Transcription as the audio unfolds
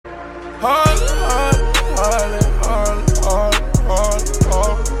Get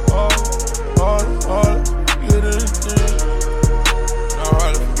anything. No,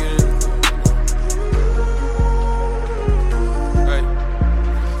 hardly forget anything. Hey.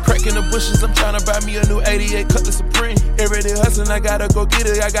 Crack in the bushes, I'm tryna buy me a new 88 Cutlass Supreme. Every day hustling, I gotta go get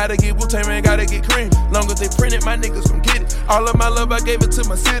it. I gotta get Wu-Tang, man, gotta get cream. Long as they print it, my niggas gon' get it. All of my love, I gave it to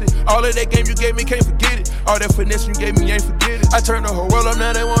my city. All of that game you gave me, can't forget it. All that finesse you gave me, ain't forget it. I turned the whole world up,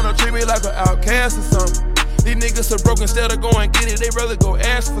 now they wanna treat me like an outcast or something. These niggas so broke, instead of going get it, they rather go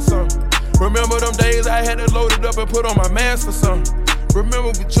ask for something. Remember them days I had to load it up and put on my mask for something.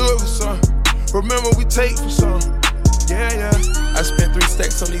 Remember we took for something. Remember we take for something. Yeah. I spent 3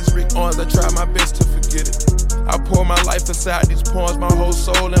 stacks on these Rick Owens, I tried my best to forget it. I pour my life inside these poems, my whole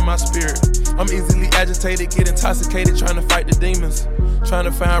soul and my spirit. I'm easily agitated, get intoxicated, trying to fight the demons. Trying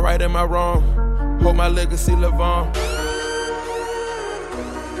to find right and my wrong. Hope my legacy live on.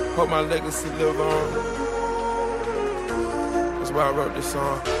 Hope my legacy live on. That's why I wrote this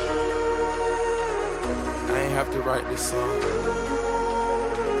song. I ain't have to write this song.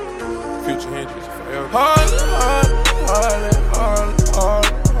 Future Hendrix forever. Hard,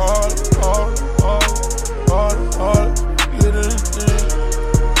 get anything.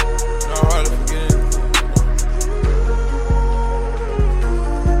 No, hardly forget anything.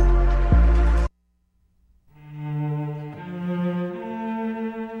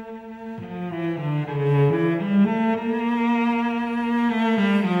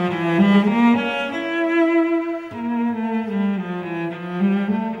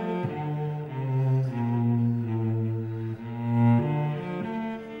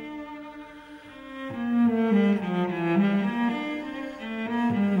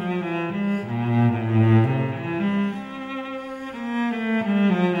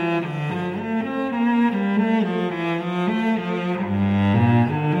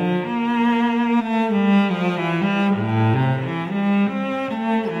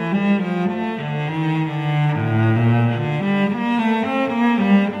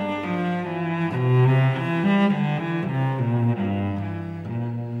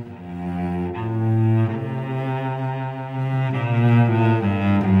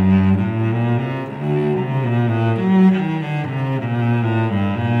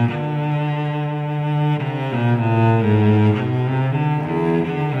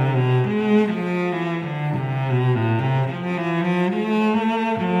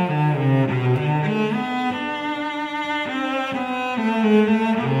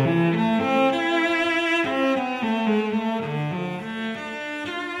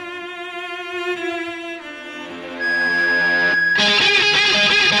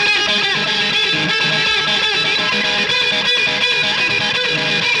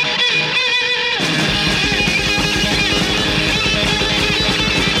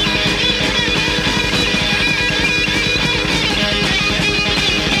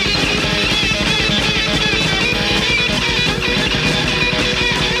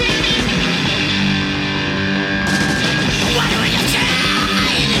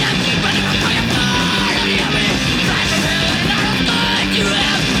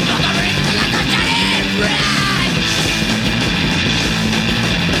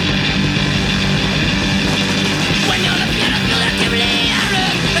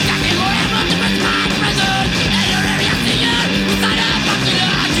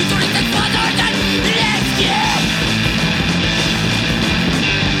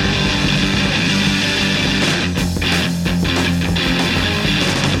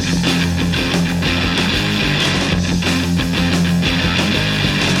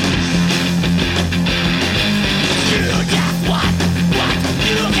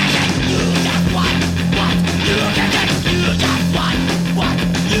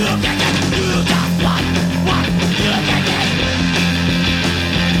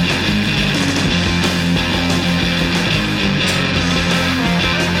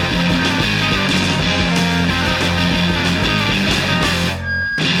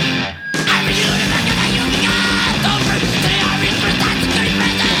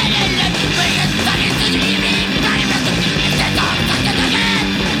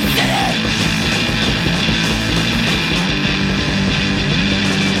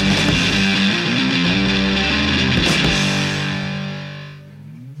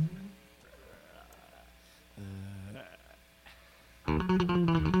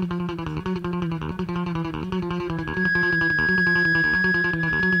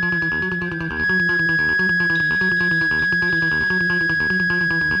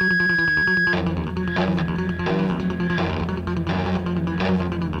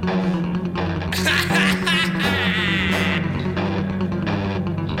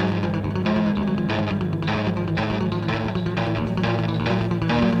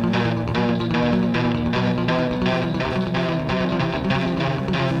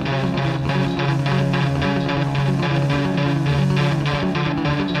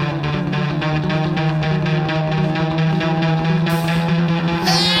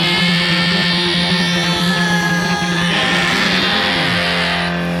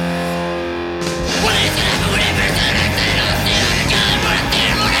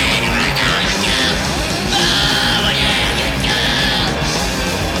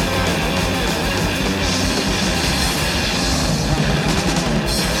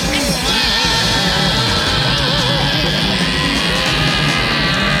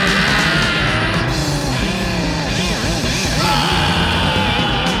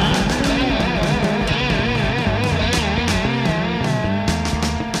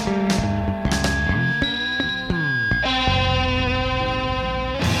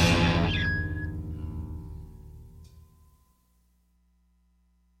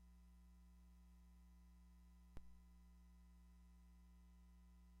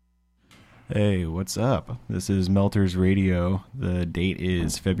 Hey, what's up? This is Melters Radio. The date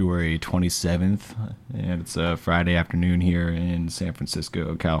is February 27th, and it's a Friday afternoon here in San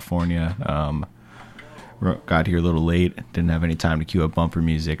Francisco, California. Got here a little late, didn't have any time to queue up bumper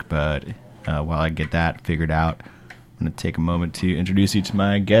music, but while I get that figured out, I'm going to take a moment to introduce you to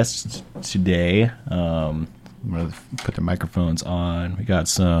my guests today. I'm going to put the microphones on. We got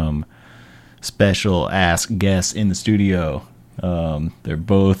some special ask guests in the studio. They're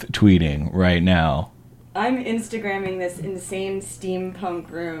both tweeting right now. I'm Instagramming this insane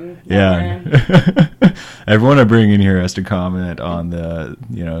steampunk room. Yeah. Everyone I bring in here has to comment on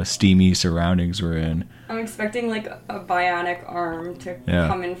the, steamy surroundings we're in. I'm expecting like a bionic arm to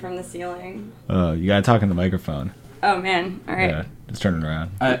come in from the ceiling. You gotta talk in the microphone. Oh man, alright. Yeah, just turn it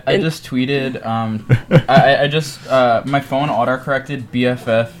around. I just tweeted, my phone autocorrected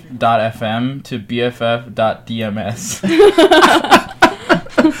BFF.FM to BFF.DMS.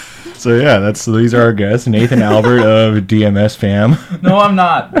 So yeah, these are our guests. Nathan Albert of DMS fam. No, I'm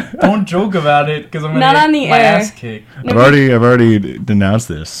not. Don't joke about it, because I'm gonna get my ass kicked. I've already denounced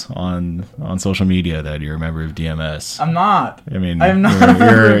this on social media that you're a member of DMS. I'm not. I mean, I'm not.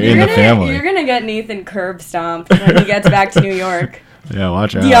 You're in the family. You're gonna get Nathan curb stomped when he gets back to New York. Yeah,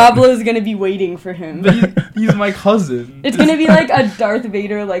 watch out. Diablo's gonna be waiting for him. But he's my cousin. It's gonna be like a Darth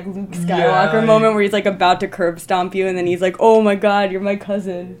Vader, like Luke Skywalker moment where he's like about to curb stomp you, and then he's like, "Oh my God, you're my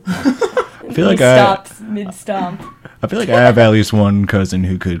cousin." I feel like stops mid stomp. I feel like I have at least one cousin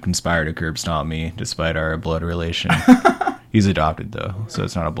who could conspire to curb stomp me, despite our blood relation. He's adopted though, so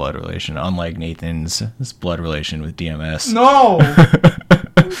it's not a blood relation. Unlike Nathan's blood relation with DMS. No.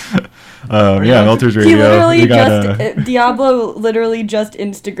 Yeah, Melters Radio. He literally Diablo literally just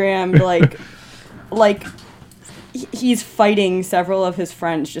Instagrammed like he's fighting several of his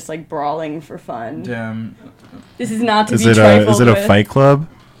friends, just like brawling for fun. Damn. This is not to be trifled with. Is it a fight club?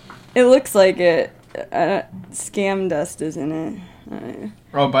 It looks like it. Scam Dust is in it.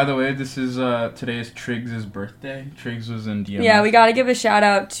 Oh, by the way, this is today is Triggs' birthday. Triggs was in DMS. Yeah, we gotta give a shout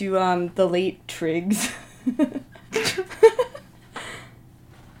out to the late Triggs.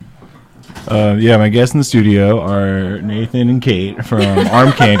 My guests in the studio are Nathan and Kate from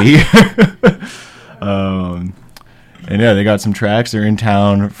Arm Candy. And yeah, they got some tracks. They're in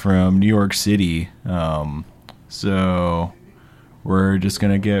town from New York City. So we're just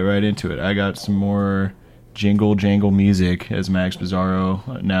going to get right into it. I got some more jingle jangle music, as Max Bizarro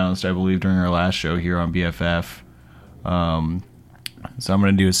announced, I believe, during our last show here on BFF. So I'm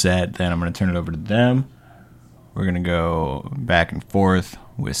going to do a set, then I'm going to turn it over to them. We're going to go back and forth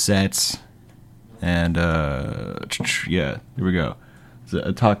with sets. And, here we go. It's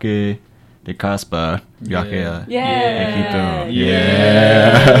Ataque de Caspa. Yeah.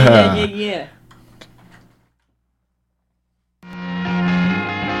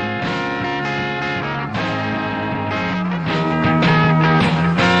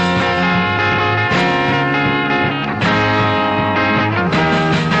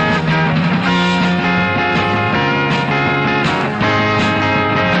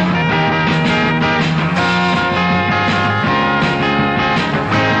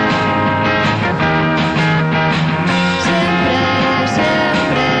 Siempre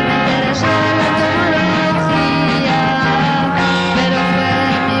me interesó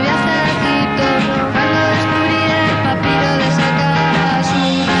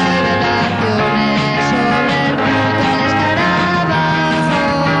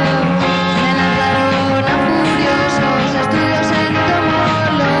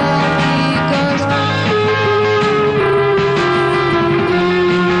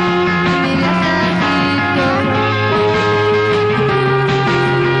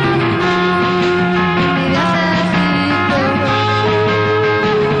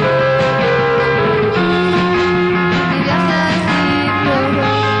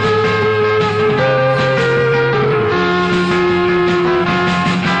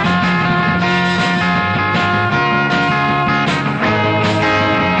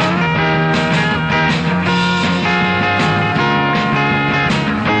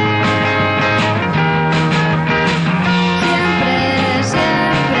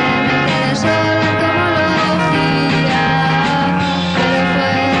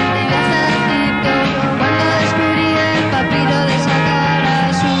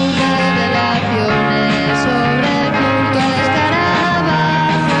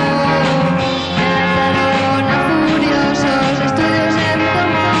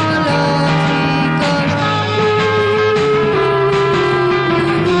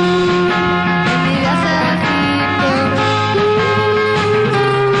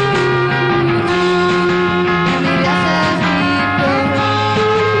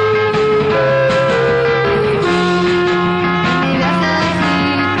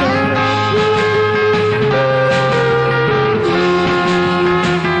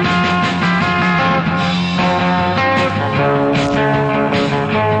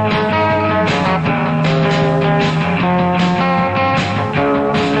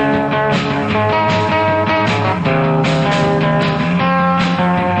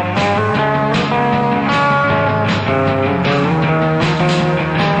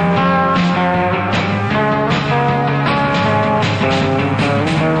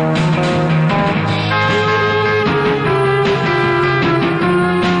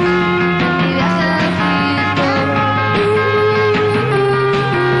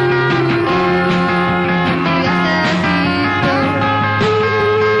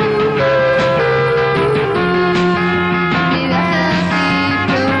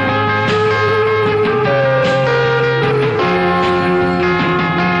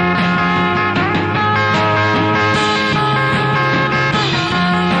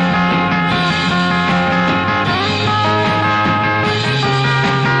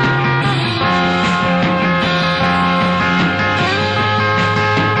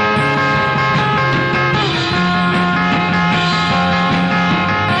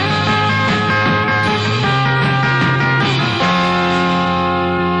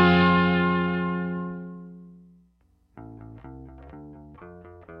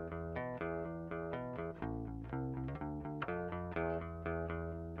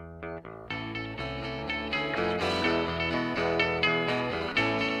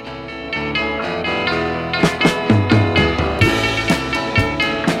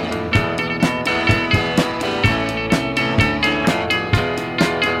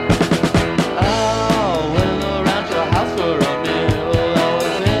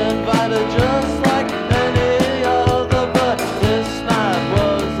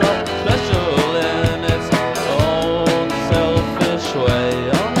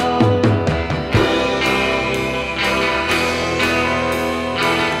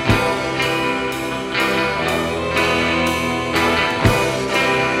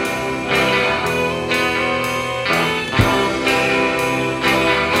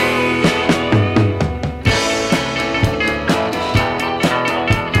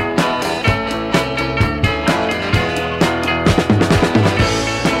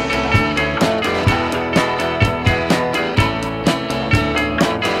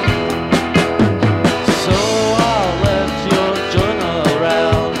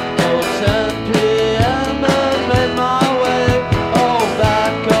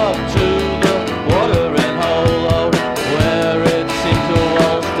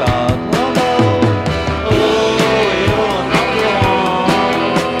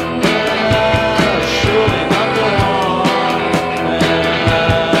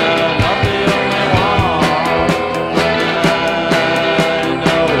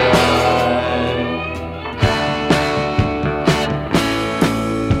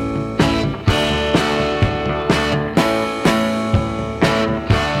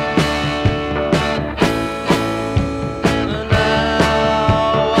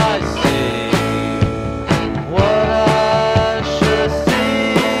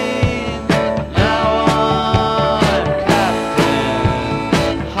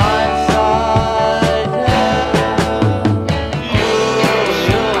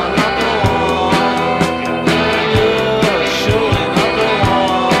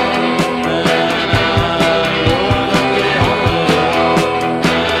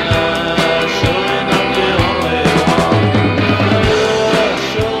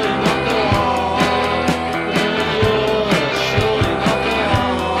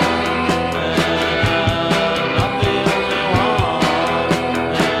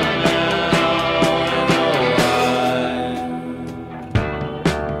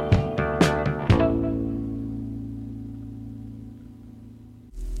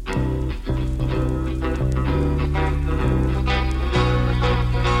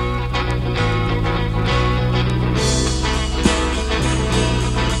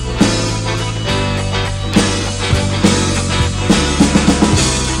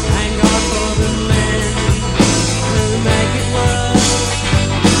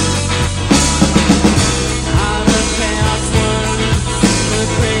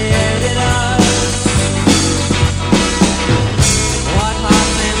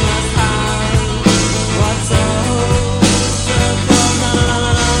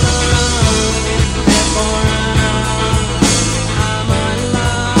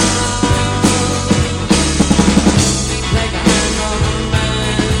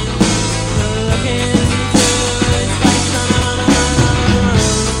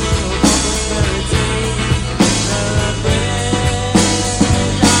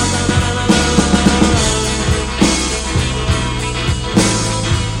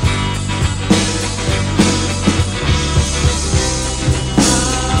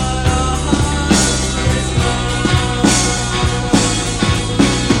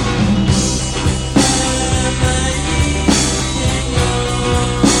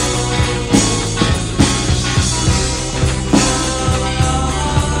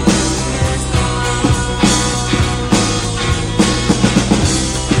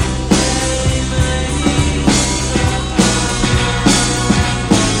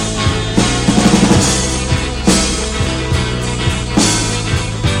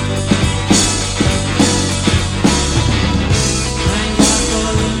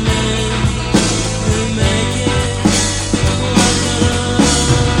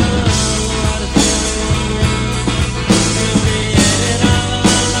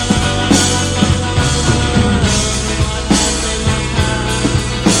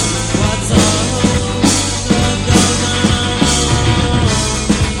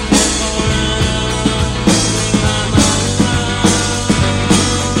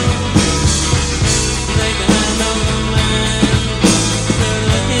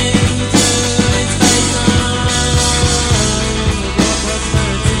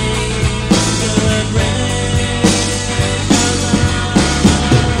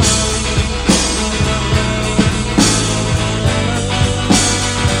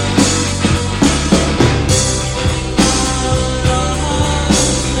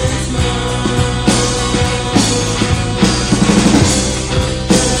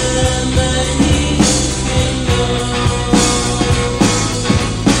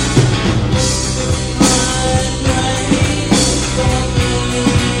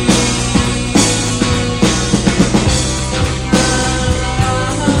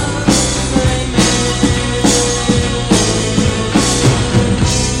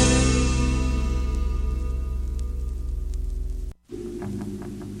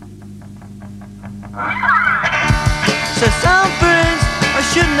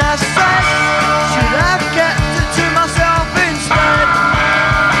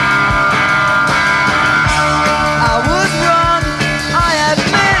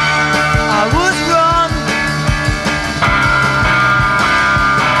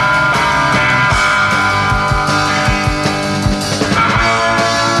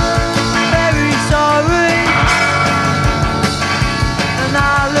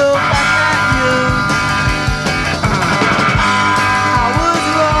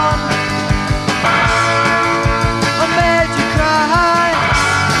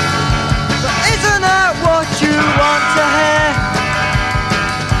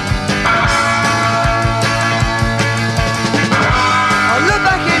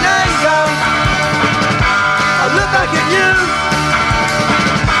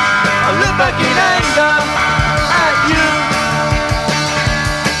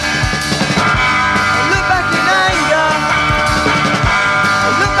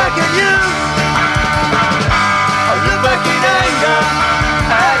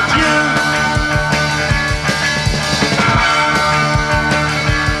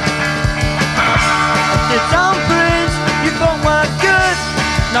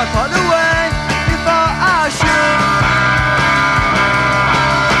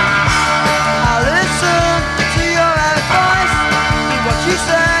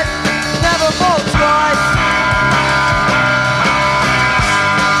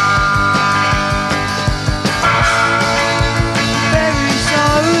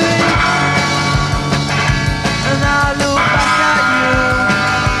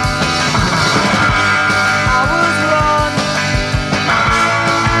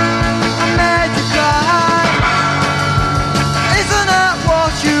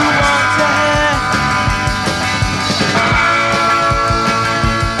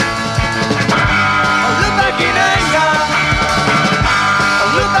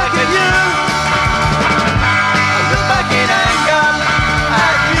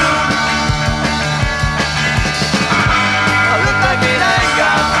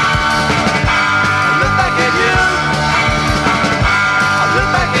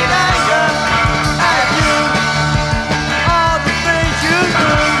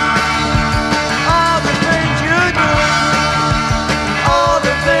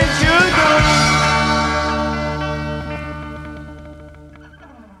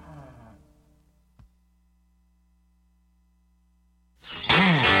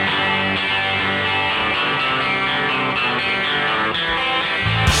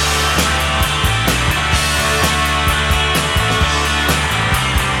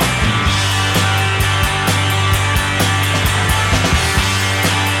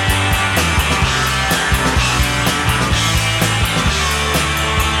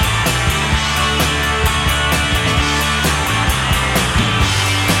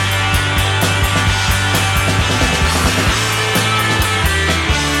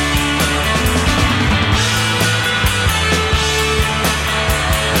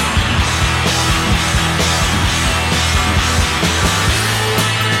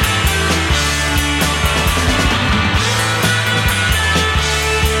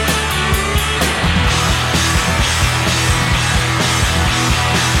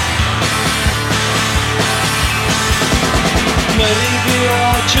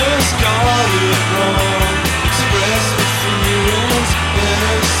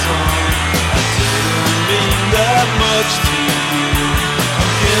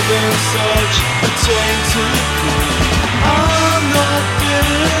been such a tainted thing. I'm not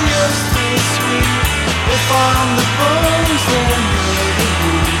bitter, yes, this sweet. If I'm the bones, then you're the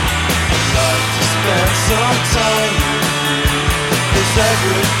root. I'd like to spend some time with you, 'cause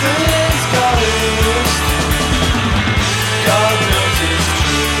everything's got its truth. God knows it's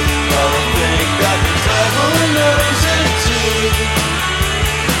true, but I think that the devil knows it too.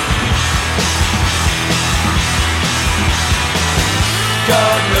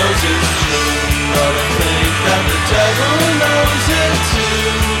 God knows it's true, but I think that the devil knows it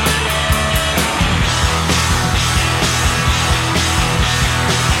too.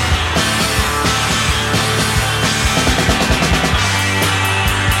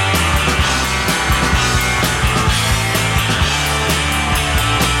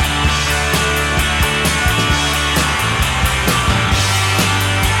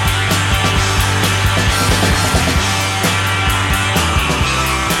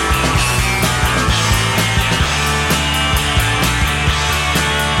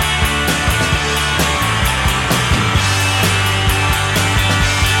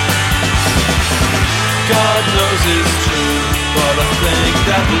 God knows it's true, but I think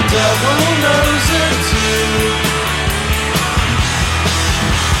that the devil knows it too.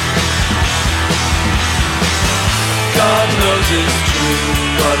 God knows it's true,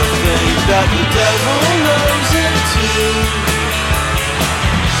 but I think that the devil knows it too.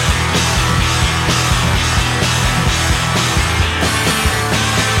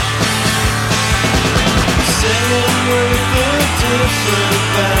 Singing with a different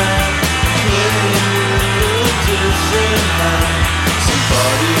band, playing different hand.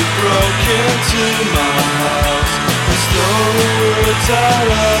 Somebody broke into my house and stole the words out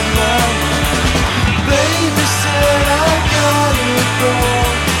of my mouth. Baby said I gotta go,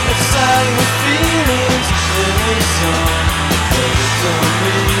 I sang the feelings in a song, but it don't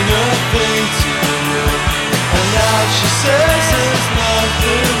mean nothing to you. And now she says there's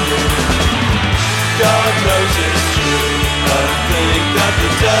nothing new. God knows it's true, but I think that the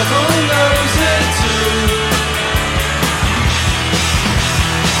devil knows it too.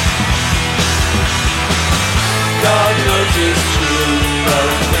 God knows it's true, but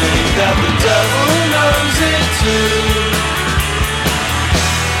I think that the devil knows it too.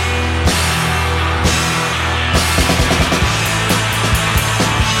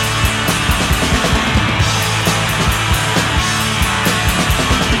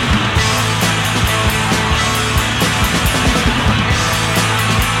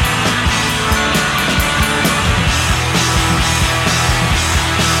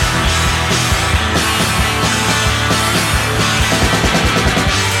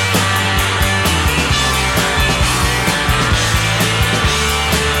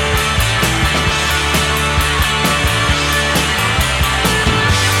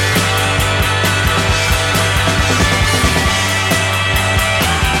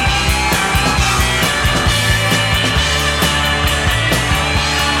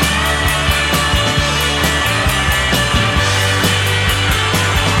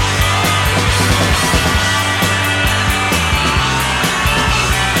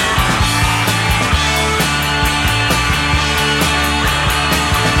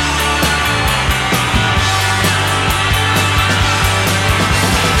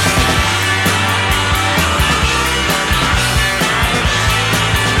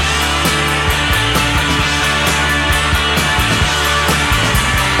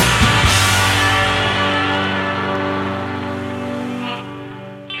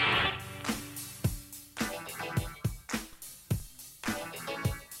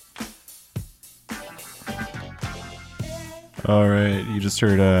 All right, you just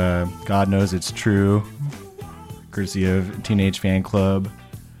heard God Knows It's True, courtesy of Teenage Fan Club.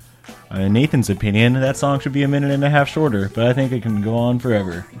 In Nathan's opinion, that song should be a minute and a half shorter, but I think it can go on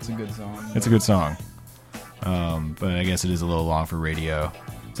forever. It's a good song. It's a good song. But I guess it is a little long for radio.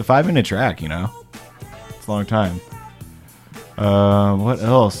 It's a 5-minute track, you know? It's a long time. What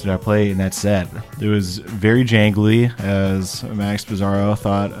else did I play in that set? It was very jangly, as Max Bizzaro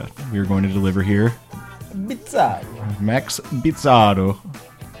thought we were going to deliver here. Bizzaro. Max Bizzaro.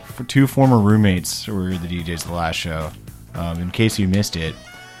 Two former roommates were the DJs the last show. In case you missed it,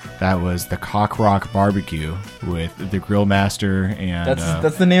 that was the Cock Rock Barbecue with the Grill Master and...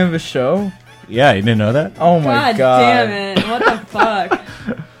 That's the name of a show? Yeah, you didn't know that? Oh my god. God damn it. What the fuck?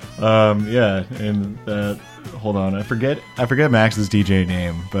 Yeah, and hold on, I forget Max's DJ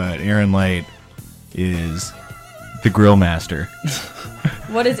name, but Aaron Light is the Grill Master.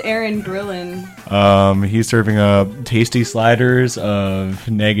 What is Aaron grillin'? He's serving up tasty sliders of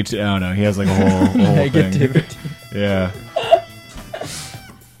negative. I don't know. He has like a whole thing. Negativity. Yeah.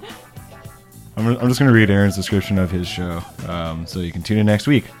 I'm just going to read Aaron's description of his show, so you can tune in next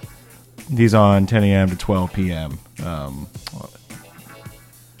week. He's on 10 a.m. to 12 p.m.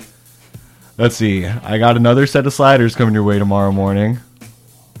 Let's see. I got another set of sliders coming your way tomorrow morning.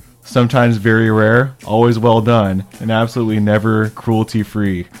 Sometimes very rare, always well done, and absolutely never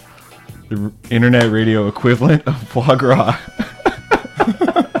cruelty-free. The internet radio equivalent of foie gras.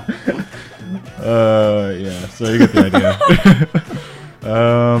 Yeah, so you get the idea.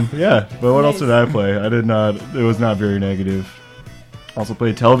 Yeah, but what else did I play? It was not very negative. Also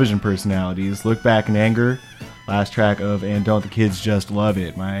played television personalities, Look Back in Anger, last track of And Don't the Kids Just Love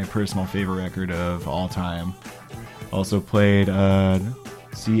It, my personal favorite record of all time. Also played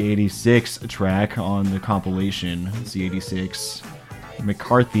C86 track on the compilation, C86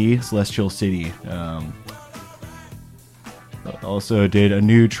 McCarthy, Celestial City. Also did a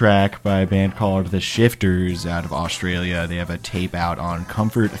new track by a band called The Shifters out of Australia. They have a tape out on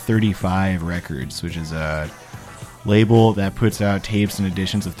Comfort 35 Records, which is a label that puts out tapes and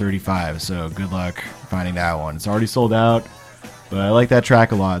editions of 35, so good luck finding that one. It's already sold out, but I like that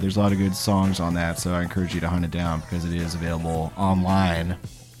track a lot. There's a lot of good songs on that, so I encourage you to hunt it down because it is available online.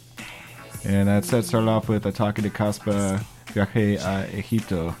 And that set started off with Ataque de Caspa Viaje a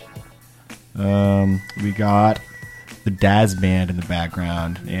Egipto. We got the Daz Band in the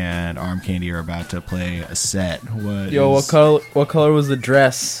background, and Arm Candy are about to play a set. What color was the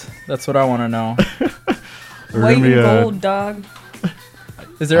dress? That's what I want to know. White and gold, dog.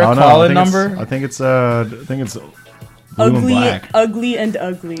 Is there a call-in number? I think it's blue and Ugly, black. ugly, and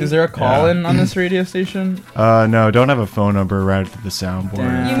ugly. Is there a call-in on this radio station? No, don't have a phone number right at the soundboard.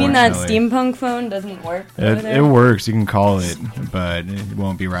 Damn. You mean that unfortunately. steampunk phone doesn't work over It there? works. You can call it, but it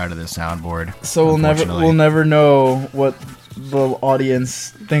won't be right to the soundboard. So we'll unfortunately. never know what the audience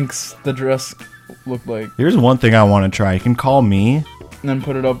thinks the dress looked like, Here's one thing I want to try. You can call me, and then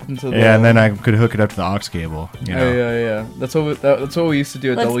put it up into the. and then I could hook it up to the aux cable. You know? Yeah. That's what we used to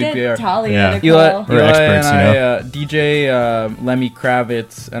do at Let's WBR. get Talia Yeah. to Eli, call. We're Eli experts, and you I, DJ Lemmy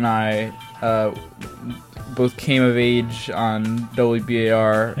Kravitz and I both came of age on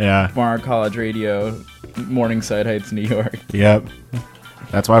WBAR, Yeah. Barnard College Radio, Morningside Heights, New York. Yep.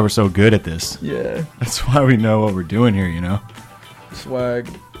 That's why we're so good at this. Yeah, That's why we know what we're doing here, you know? swag.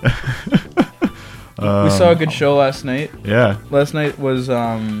 We saw a good show last night. Yeah. Last night was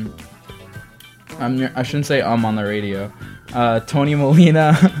I shouldn't say on the radio. Tony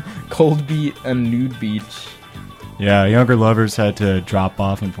Molina, Cold Beat, and Nude Beach. Yeah, Younger Lovers had to drop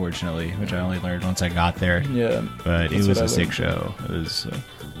off, unfortunately, which I only learned once I got there. Yeah, But That's it was what I a sick learned. show. It was a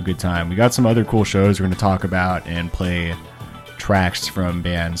good time. We got some other cool shows we're going to talk about and play tracks from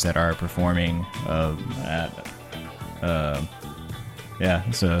bands that are performing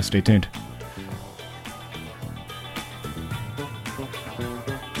so stay tuned.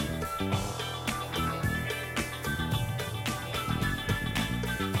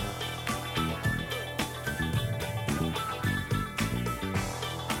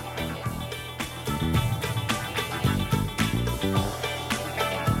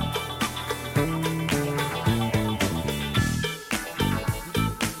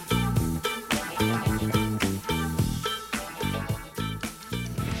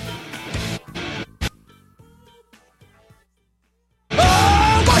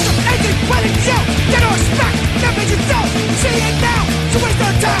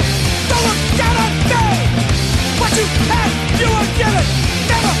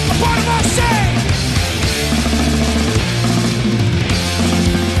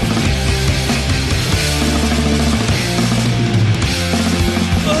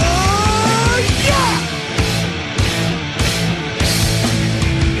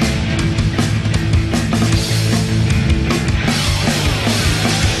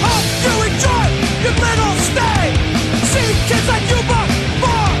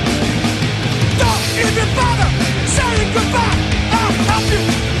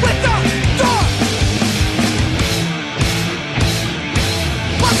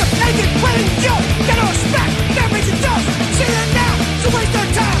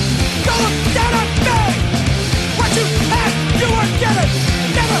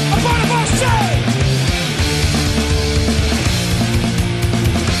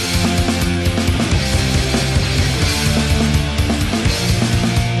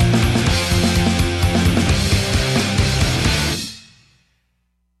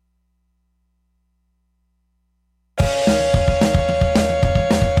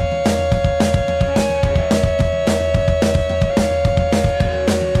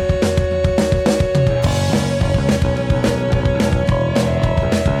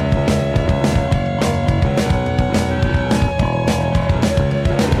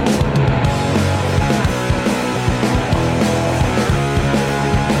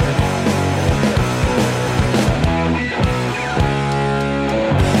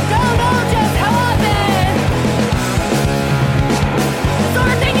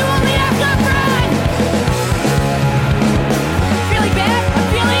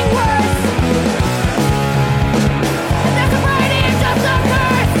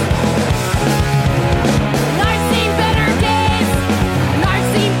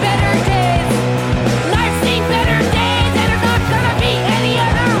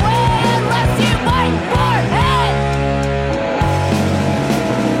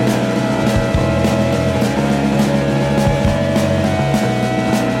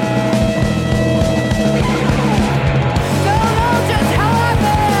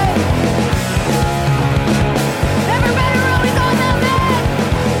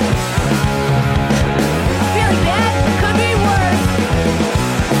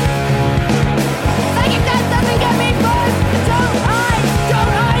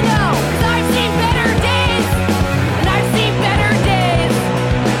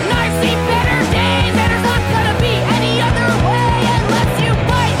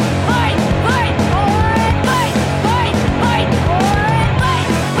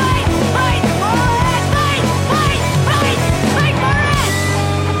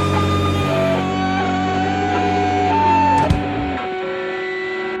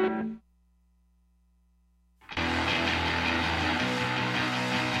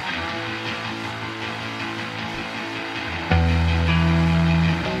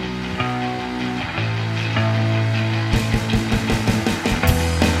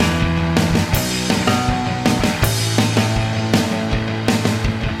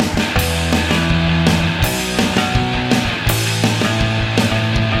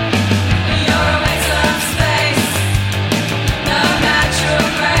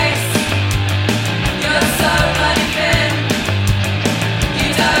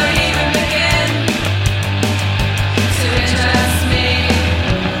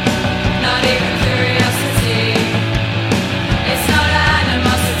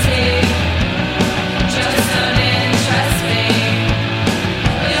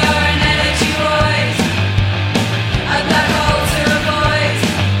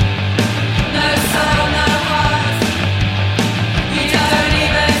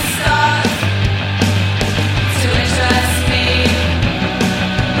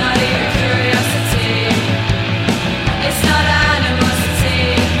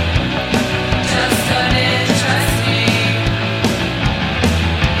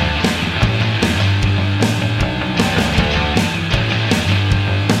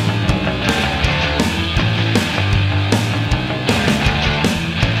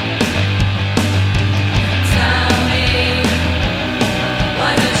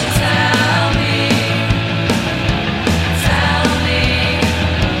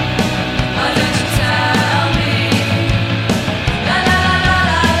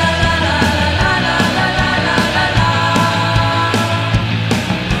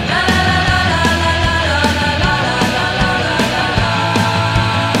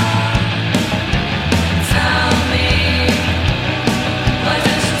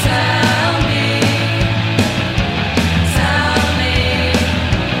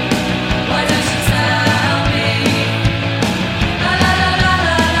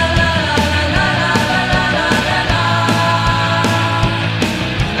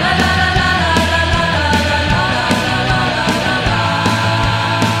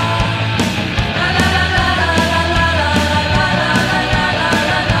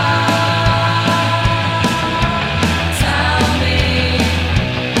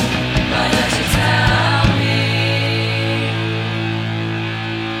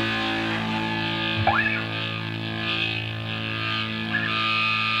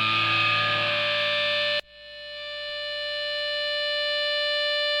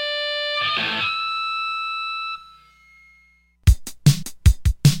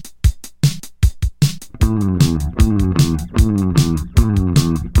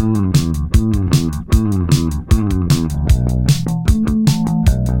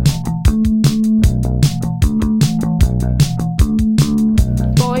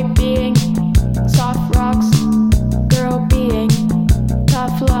 Boy being soft rocks, girl being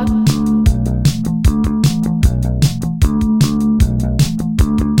tough luck.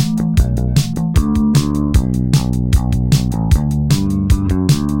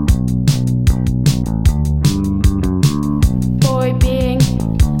 Boy being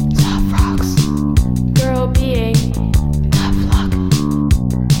soft rocks, girl being tough luck.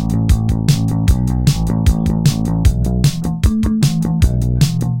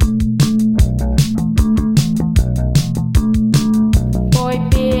 Boy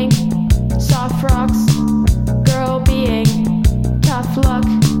being soft rocks, girl being tough luck.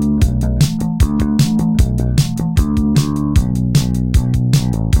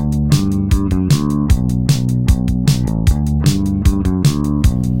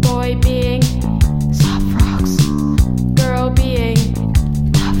 Boy being soft rocks, girl being tough luck.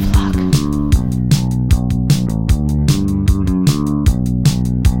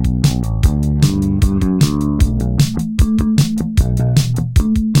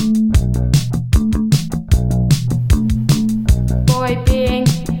 Boy being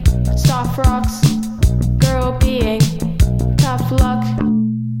soft rocks, girl being tough luck.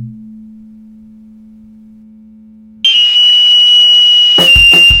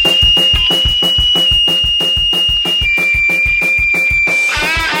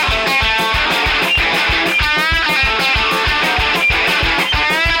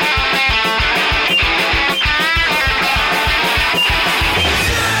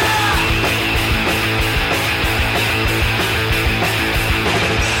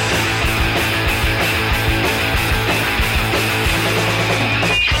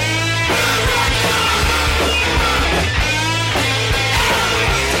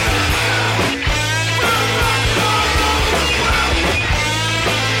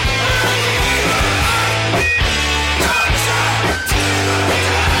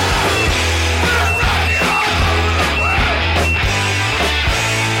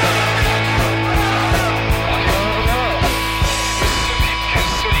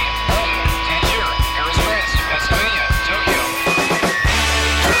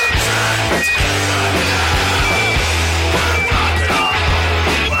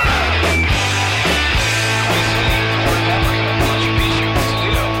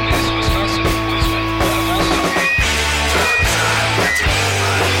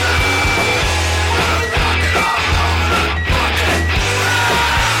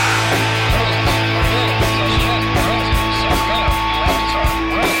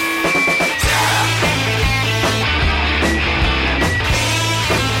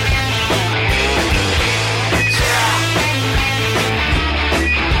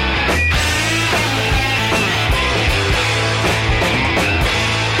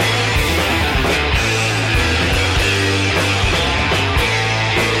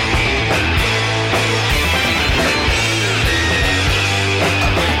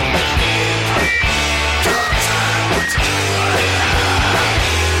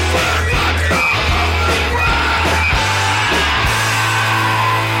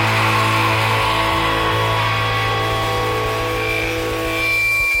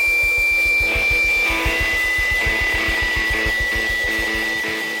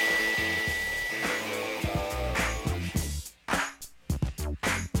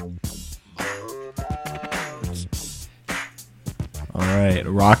 All right,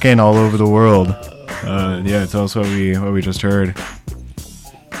 rocking all over the world. Yeah, tell us what we just heard.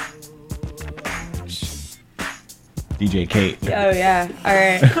 DJ Kate. Oh yeah. All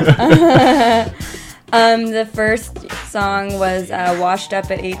right. The first song was "Washed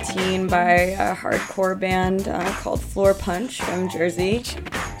Up at 18" by a hardcore band called Floor Punch from Jersey.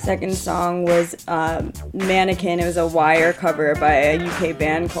 Second song was "Mannequin." It was a Wire cover by a UK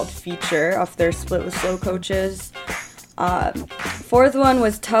band called Feature off their Split with Slow Coaches. Fourth one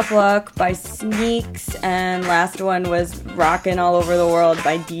was Tough Luck by Sneaks, and last one was Rockin' All Over the World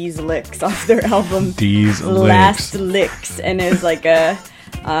by D's Licks off their album D's Last Licks. And it was like the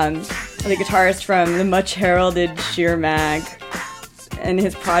guitarist from the much heralded Sheer Mag and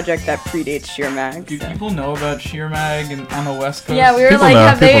his project that predates Sheer Mag. Do people know about Sheer Mag on the West Coast? Yeah, we were People like,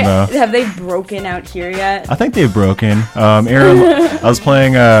 know. have they broken out here yet? I think they've broken. Aaron, I was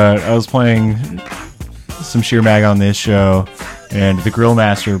playing some Sheer Mag on this show, and the Grill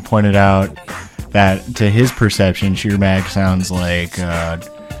Master pointed out that to his perception, Sheer Mag sounds like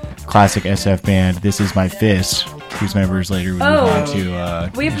classic SF band This Is My Fist, whose members later would move on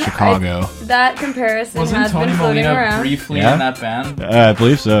to Chicago. That comparison Wasn't has Tony been floating Molina around. briefly Yeah? in that band? I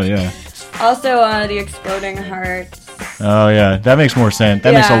believe so, yeah. Also, the Exploding Hearts. Oh, yeah. That makes more sense.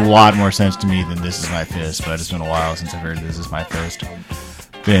 That makes Yeah. a lot more sense to me than This Is My Fist, but it's been a while since I've heard This Is My Fist.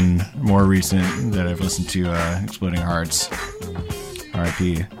 Been more recent that I've listened to Exploding Hearts.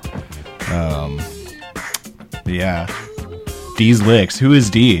 R.I.P. Yeah. D's Licks. Who is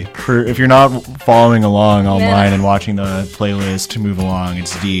D? If you're not following along online and watching the playlist move along,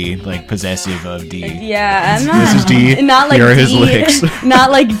 it's D, like possessive of D. Yeah, I'm not. This is D. Not like Here are D. his licks. Not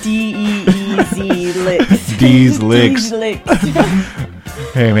like D-E-E-Z licks. D's licks. D's licks.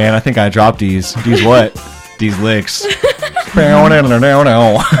 Hey man, I think I dropped D's. D's what? D's licks. I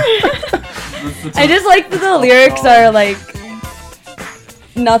just like that the lyrics are like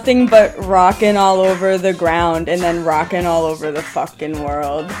nothing but rockin' all over the ground and then rockin' all over the fucking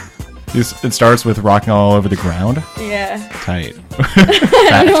world. It starts with rocking all over the ground. Yeah. Tight.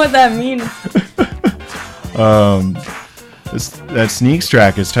 I don't know what that means. That Sneaks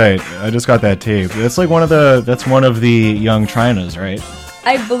track is tight. I just got that tape. That's like one of the Young Trinas, right?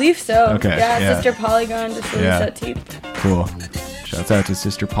 I believe so. Okay, Yeah, yeah. Sister Polygon just released that tape. Cool. Shouts out to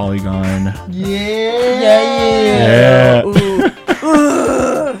Sister Polygon. Yeah. Yeah.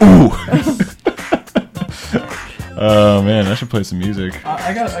 Oh man, I should play some music.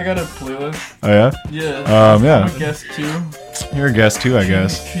 I got a playlist. Oh yeah? Yeah. Yeah. I'm a guest too. You're a guest too, I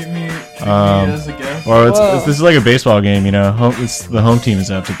guess. Treat me as a guest. Well, this is like a baseball game, you know. The home team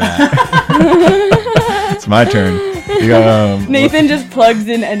is up to bat. It's my turn. You got, Nathan just plugs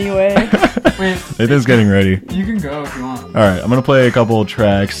in anyway. Wait, Nathan's getting ready. you can go if you want. All right, I'm gonna play a couple of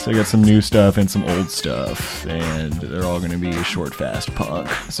tracks. I got some new stuff and some old stuff, and they're all gonna be short, fast punk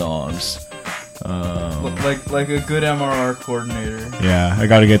songs. Like a good MRR coordinator. Yeah, I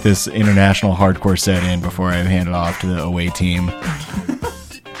gotta get this international hardcore set in before I hand it off to the away team.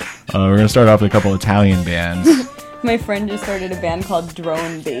 We're gonna start off with a couple Italian bands. My friend just started a band called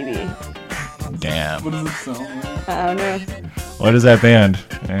Drone Baby. Damn. What does it sound like? I don't know. What is that band?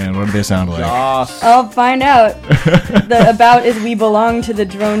 And what do they sound like? Joss. I'll find out. The about is we belong to the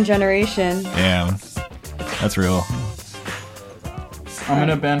drone generation. Damn. That's real. I'm in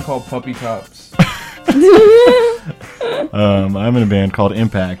a band called Puppy Cops. I'm in a band called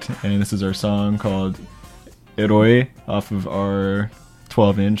Impact, and this is our song called Eroi off of our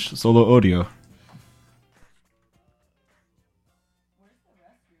 12-inch Solo Audio.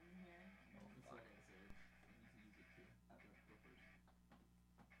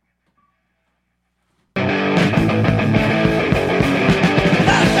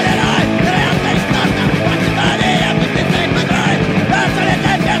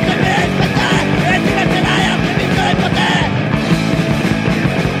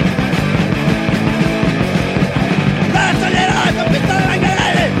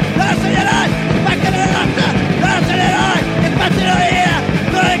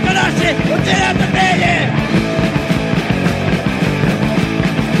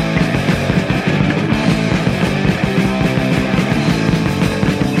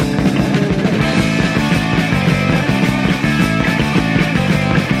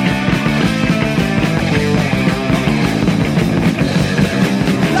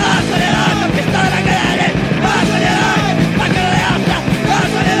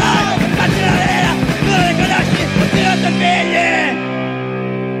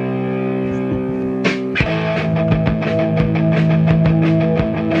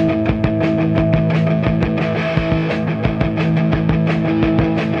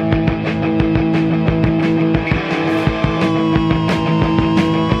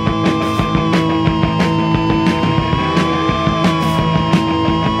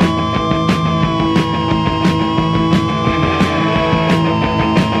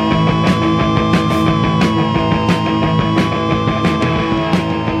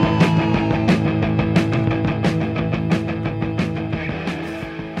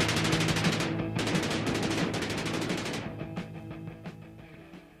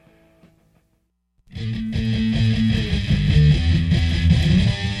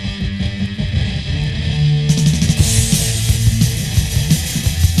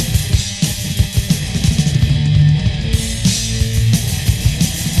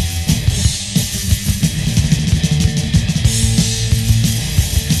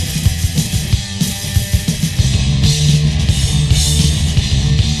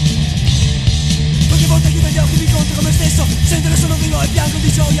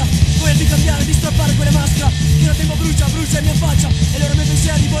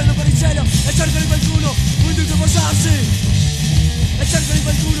 E cercano di qualcuno unito a sposarsi. E cercano di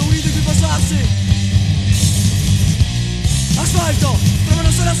qualcuno unito Asfalto,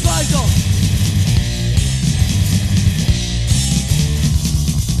 trovano solo asfalto.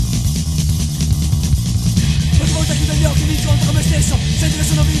 Ogni volta chiudo gli occhi mi incontro con me stesso. Sento che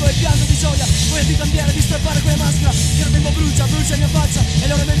sono vivo e pianto di gioia. Voglia di cambiare, di strappare quella maschera che il tempo brucia, brucia la mia faccia. E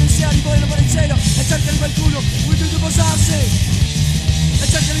loro mentre insieme vogliono per il cielo. E cercano qualcuno unito in cui posarsi. E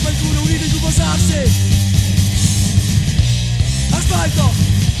cercano qualcuno unito in cui posarsi. Asfalto,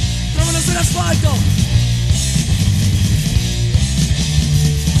 trovano solo asfalto.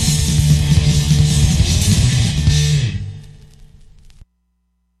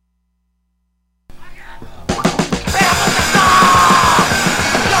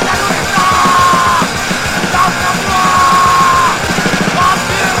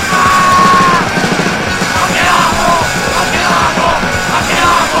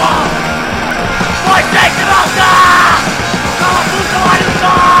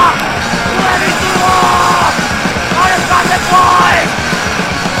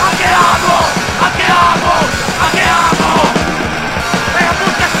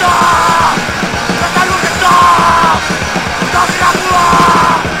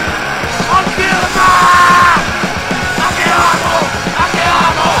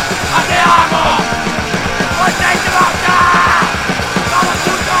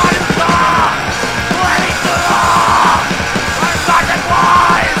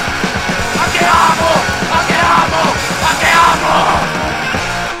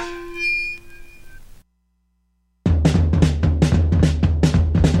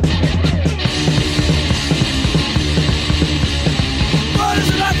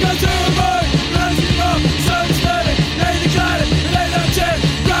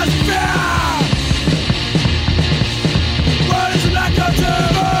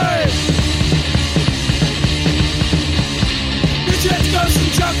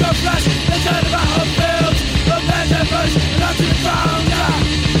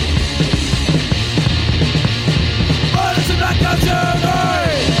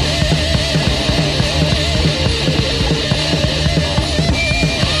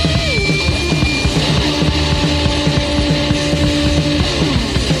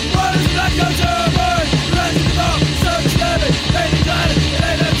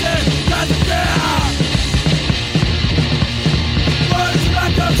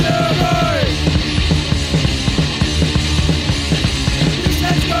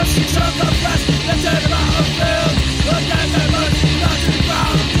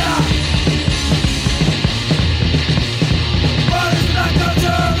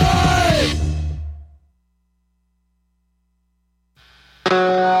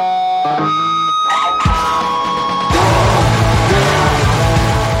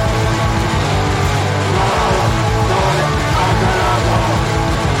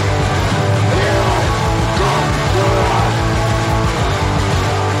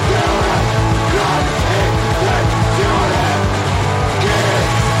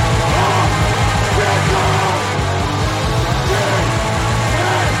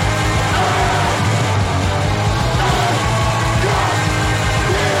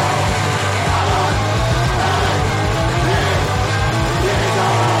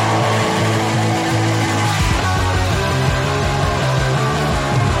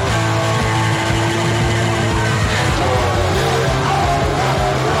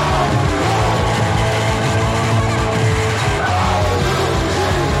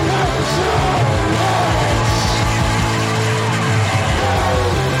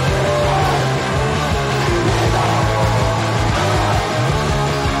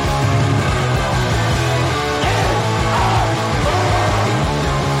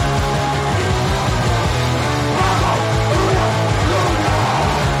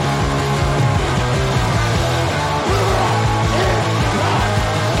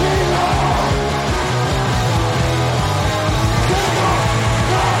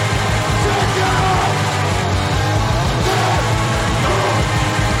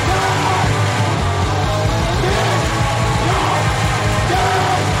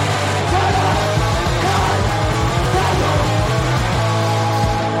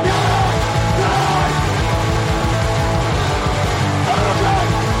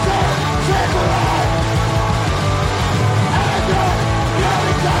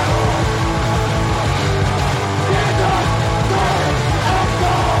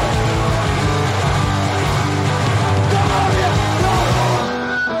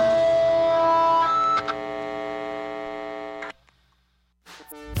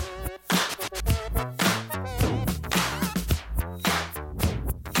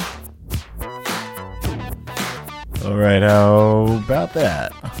 All right, how about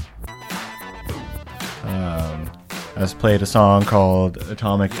that? just played a song called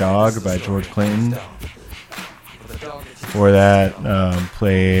Atomic Dog by George Clinton. Before that,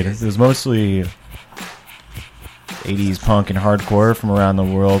 played, it was mostly 80s punk and hardcore from around the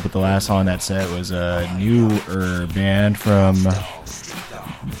world, but the last song that set was a newer band from the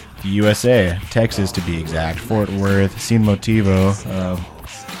USA, Texas to be exact, Fort Worth, Sin Motivo.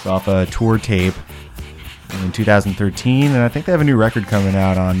 It's off a tour tape in 2013, and I think they have a new record coming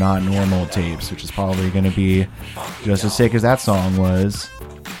out on Not Normal Tapes, which is probably going to be just as sick as that song was.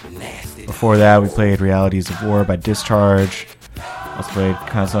 Before that, we played Realities of War by Discharge. Also played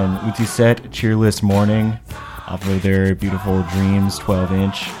Kazan Utiset, Cheerless Morning, off of their Beautiful Dreams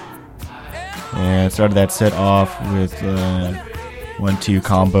 12-inch. And started that set off with 1-2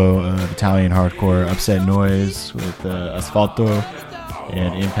 combo of Italian hardcore Upset Noise with Asfalto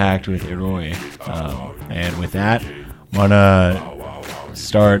and Impact with Eroi. And with that, I'm gonna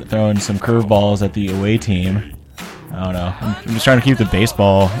start throwing some curveballs at the away team. I don't know. I'm just trying to keep the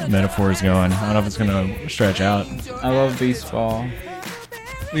baseball metaphors going. I don't know if it's gonna stretch out. I love baseball.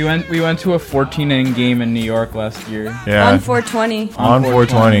 We went to a 14-inning game in New York last year. Yeah. On 420. On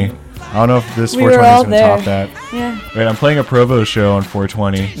 420. I don't know if this We were 420 is all going to there. top that. Yeah. Wait, I'm playing a Provo show on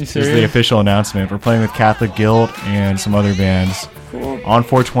 420. This is the serious? official announcement. We're playing with Catholic Guild and some other bands. Cool. On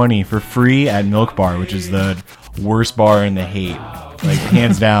 420 for free at Milk Bar, which is the worst bar in the hate. Like,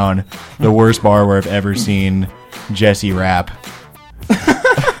 hands down, the worst bar where I've ever seen Jesse rap.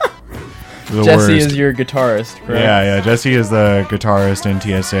 The Jesse worst. is your guitarist, correct? Yeah, Jesse is the guitarist in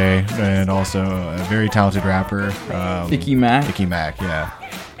TSA and also a very talented rapper. Icky Mac. Icky Mac, yeah.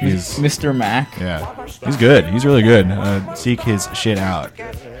 He's Mr. Mac. Yeah, he's good. He's really good. Seek his shit out.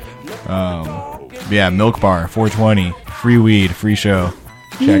 Yeah, Milk Bar, 420, free weed, free show.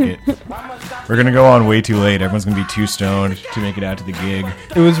 Check it. We're gonna go on way too late. Everyone's gonna be too stoned to make it out to the gig.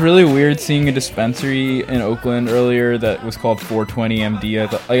 It was really weird seeing a dispensary in Oakland earlier that was called 420 MD. I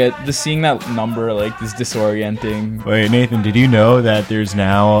thought, just seeing that number is disorienting. Wait, Nathan, did you know that there's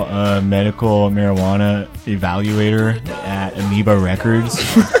now a medical marijuana evaluator at Amoeba Records?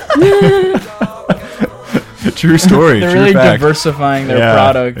 True story. They're true really fact. diversifying their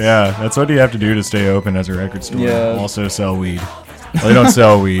products. Yeah, that's what you have to do to stay open as a record store. Yeah. Also sell weed. Well, they don't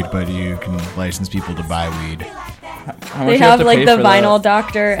sell weed, but you can license people to buy weed. How much They you have to like pay the for vinyl that?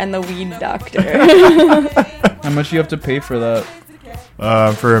 doctor and the weed doctor. How much do you have to pay for that?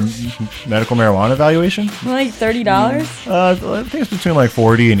 For a medical marijuana evaluation? Like $30. I think it's between like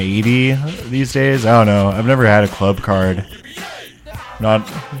 40 and 80 these days. I don't know. I've never had a club card. Not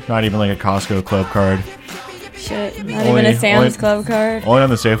even like a Costco club card. Shit, not even a Sam's Club card. Only on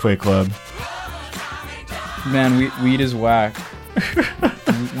the Safeway Club. Man, weed is whack.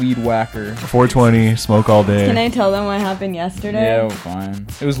 Weed whacker. 420, smoke all day. Can I tell them what happened yesterday? Yeah, fine.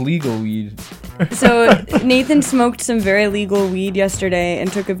 It was legal weed. So Nathan smoked some very legal weed yesterday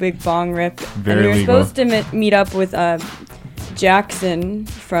and took a big bong rip. Very and we were legal. supposed to meet up with Jackson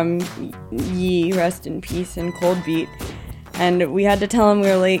from Yee, rest in peace, and Cold Beat. And we had to tell him we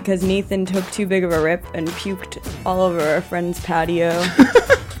were late because Nathan took too big of a rip and puked all over our friend's patio.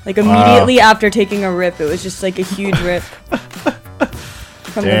 Like immediately after taking a rip, it was just like a huge rip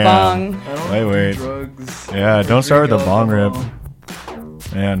from the Damn. bong. Wait. Drugs. Yeah, don't start with the bong rip.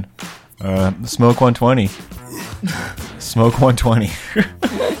 Man. Smoke 120. Smoke 120.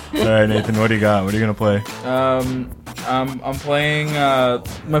 Alright, Nathan, what do you got? What are you going to play? I'm playing.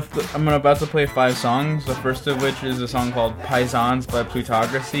 I'm about to play 5 songs. The first of which is a song called "Paisans" by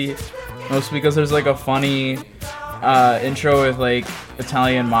Plutocracy. Mostly because there's like a funny intro with like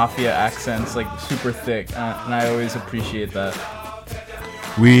Italian mafia accents, like super thick, and I always appreciate that.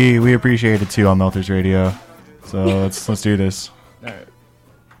 We appreciate it too on Melters Radio. So let's do this. All right.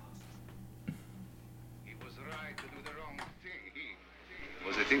 He was right to do the wrong thing.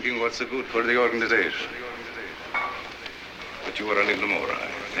 Was he thinking what's so good for the organization? But you were a little more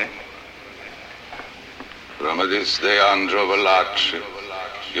right, eh? From this day on, Giovellacci,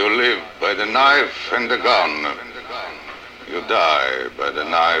 you live by the knife and the gun. You die by the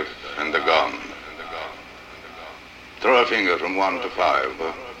knife and the gun. Throw a finger from 1 to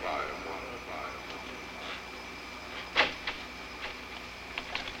 5.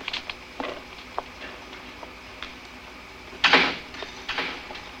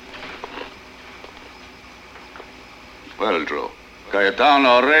 Well, Drew,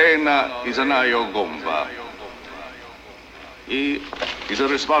 Gaetano Reina is an Ayo Gomba. He is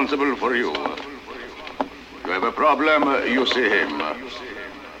responsible for you. You have a problem, you see him.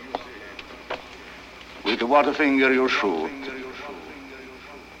 With what finger you shoot?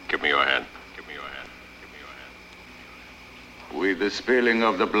 Give me your hand. With the spilling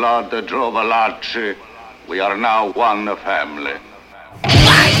of the blood, Giovellacci We are now one family.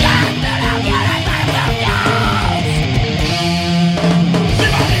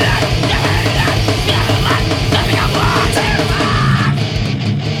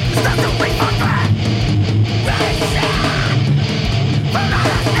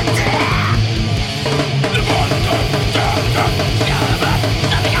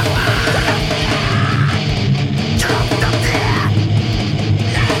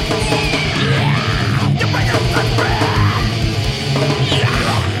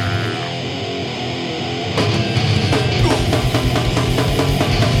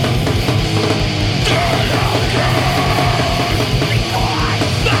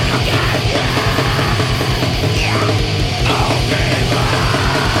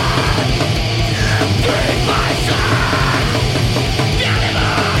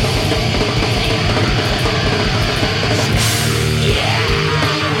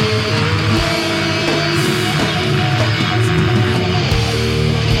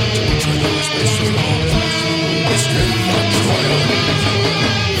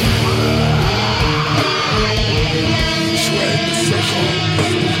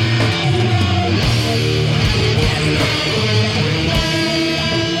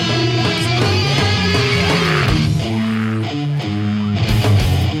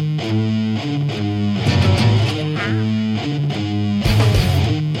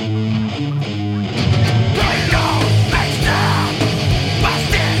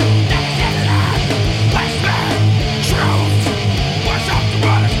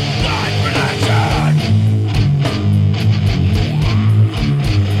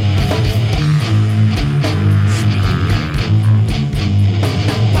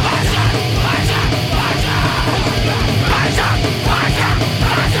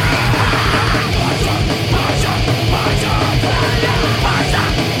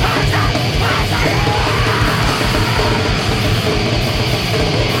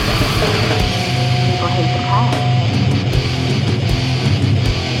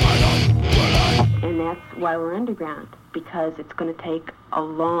 Why we're underground, because it's going to take a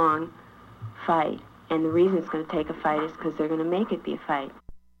long fight, and the reason it's going to take a fight is because they're going to make it be a fight.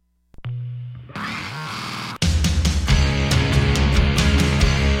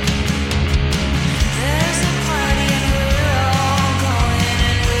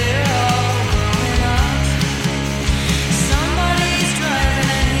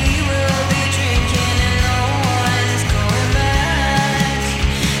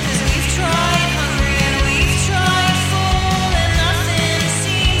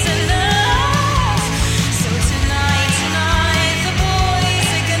 Tonight, the boys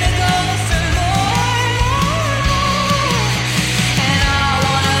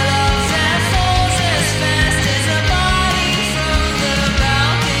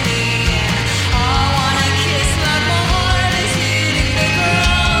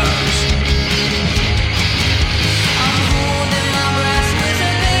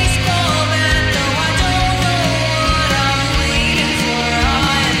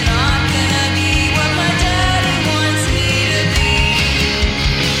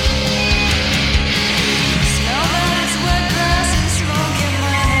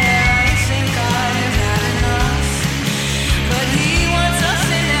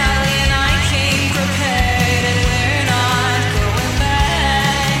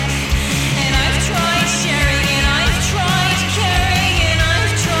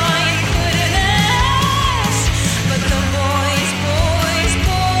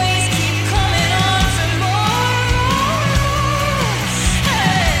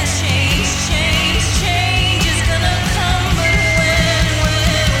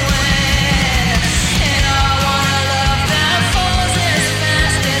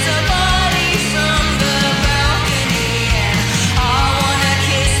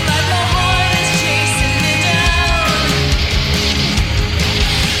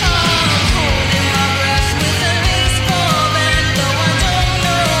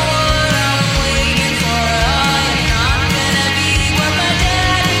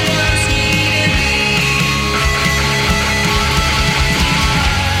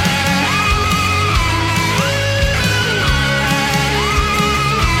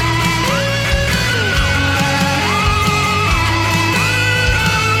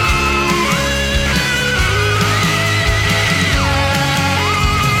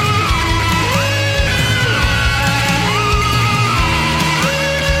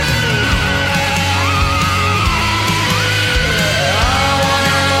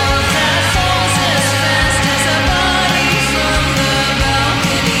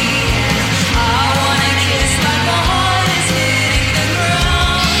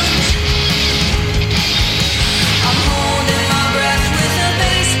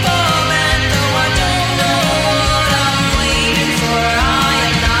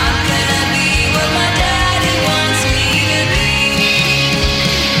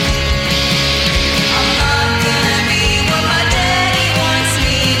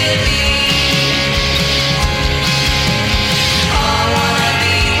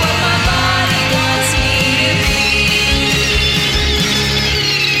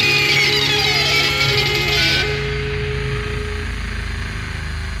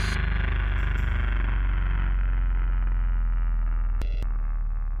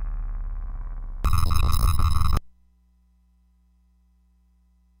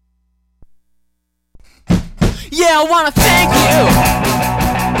Yeah, I wanna thank you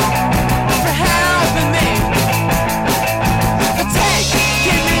for helping me, for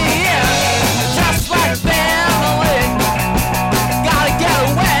taking me in, just like family. Gotta get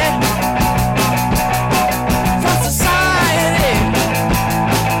away from society,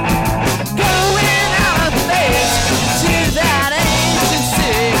 going out of place to that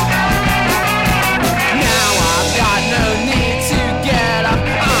agency. Now I've got no need to get up,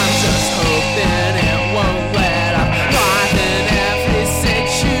 I'm just hoping it won't let up. Life in every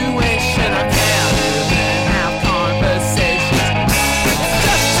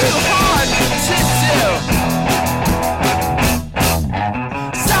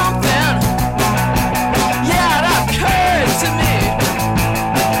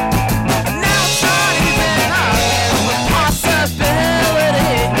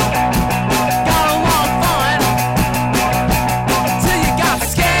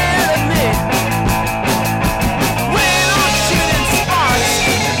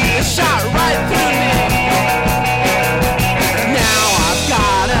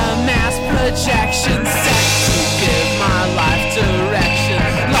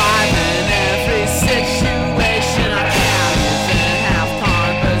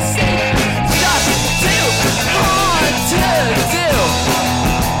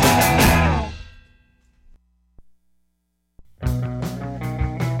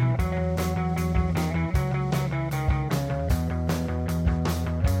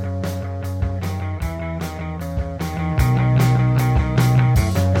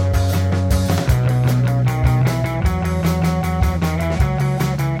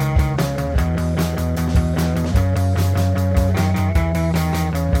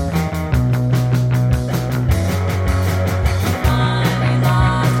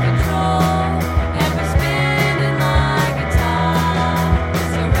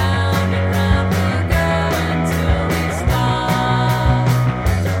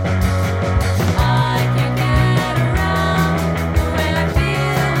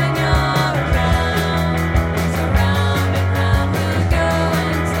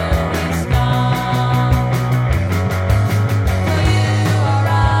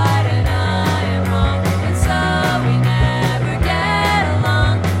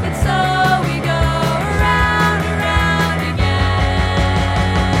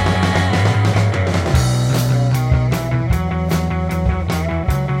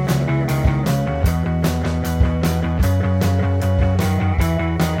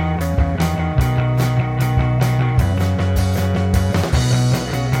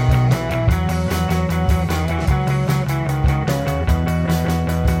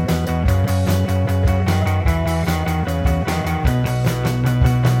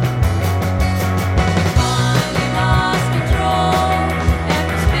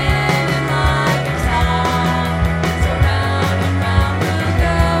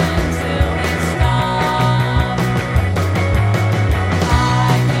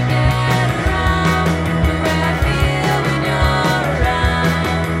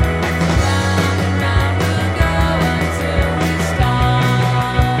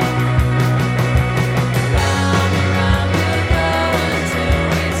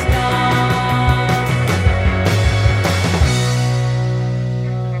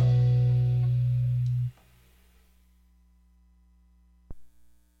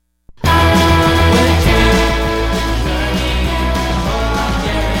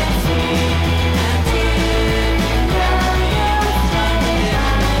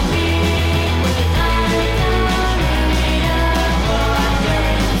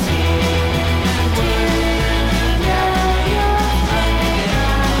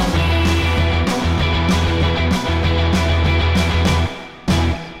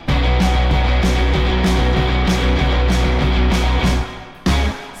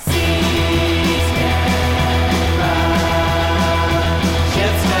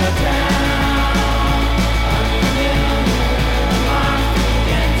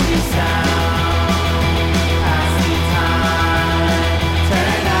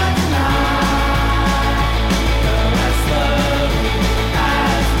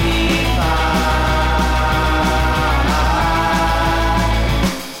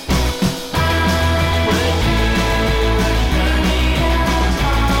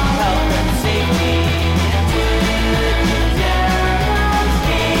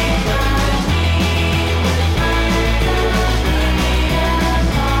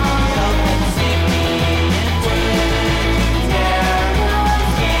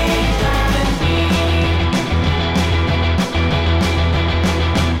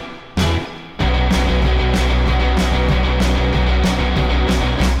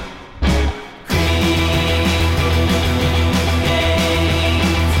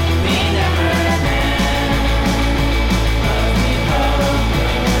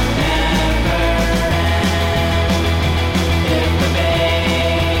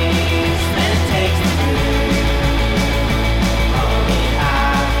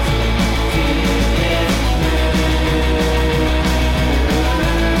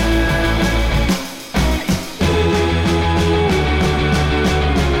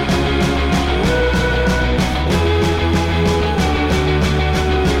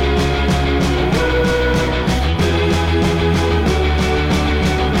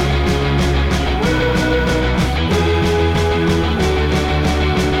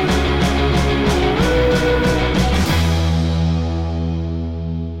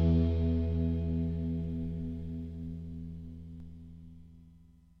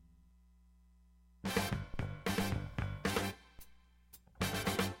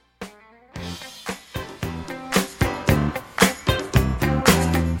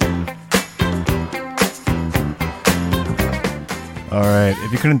All right.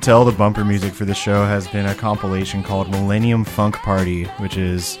 If you couldn't tell, the bumper music for this show has been a compilation called Millennium Funk Party, which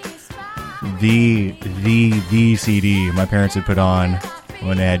is the CD my parents had put on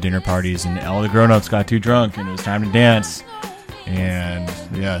when they had dinner parties, and all the grown-ups got too drunk, and it was time to dance. And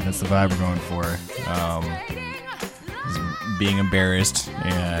yeah, that's the vibe we're going for. Being embarrassed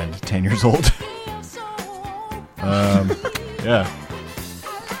and 10 years old. Yeah.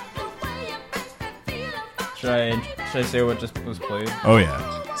 Should I say what just was played? Oh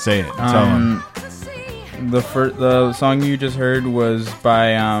yeah, say it. Tell 'em. The song you just heard was by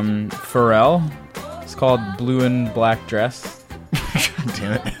Pharrell. It's called "Blue and Black Dress." God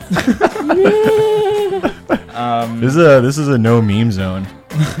damn it. This is a no meme zone.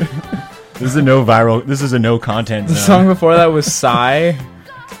 This is a no viral. This is a no content zone. The song before that was Psy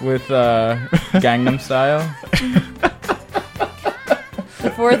with Gangnam Style. The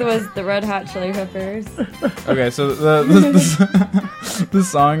fourth was the Red Hot Chili Peppers. Okay, so the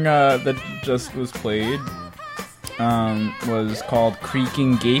song that just was played was called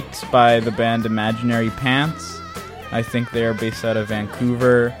 "Creaking Gates" by the band Imaginary Pants. I think they are based out of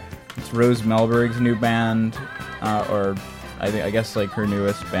Vancouver. It's Rose Melberg's new band, or I guess like her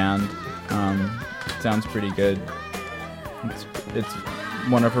newest band. Sounds pretty good. It's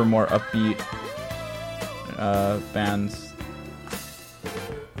one of her more upbeat bands.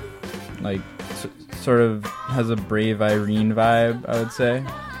 Like sort of has a Brave Irene vibe, I would say.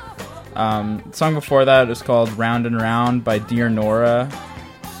 The song before that is called "Round and Round" by Dear Nora.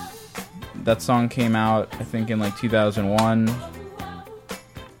 That song came out, I think, in like 2001.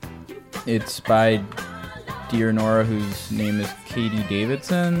 It's by Dear Nora, whose name is Katie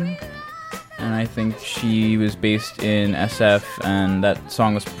Davidson, and I think she was based in SF, and that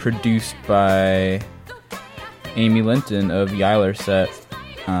song was produced by Amy Linton of Yiler Set.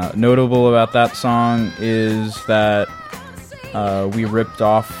 Notable about that song is that we ripped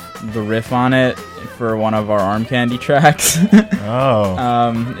off the riff on it for one of our Arm Candy tracks.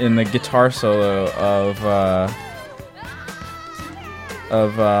 In the guitar solo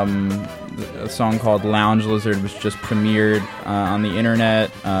of a song called Lounge Lizard, which just premiered on the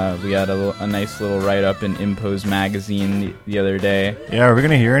internet. We had a nice little write-up in Impose magazine the other day. Yeah, are we going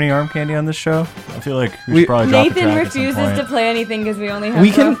to hear any Arm Candy on this show? I feel like we should probably drop the track Nathan at some refuses point. to play anything because we only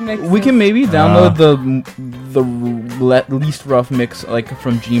have rough mixes. We can maybe download the least rough mix like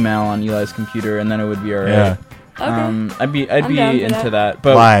from Gmail on Eli's computer, and then it would be alright. Yeah. Okay. I'd be into that.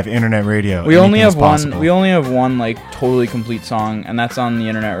 But live internet radio. We only have possible. one. We only have one like totally complete song, and that's on the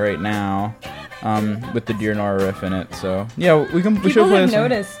internet right now, with the Dear Nora riff in it. So yeah, we should play People have this.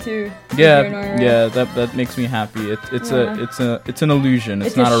 noticed too. Yeah, that makes me happy. It's an illusion.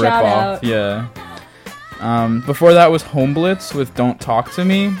 It's not a rip off. Yeah. Before that was Home Blitz with "Don't Talk to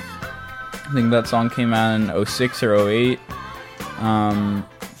Me." I think that song came out in 2006 or 2008.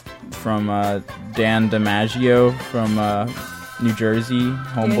 From Dan DiMaggio from New Jersey,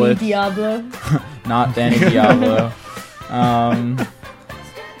 Home Danny Blitz. Diablo. Not Danny Diablo.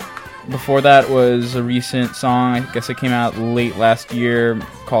 Before that was a recent song, I guess it came out late last year,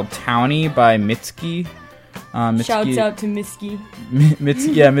 called "Townie" by Mitski. Shouts out to Mitski.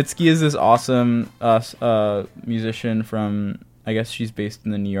 Mitski is this awesome musician from, I guess she's based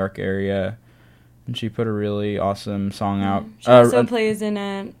in the New York area. And she put a really awesome song out. She also plays in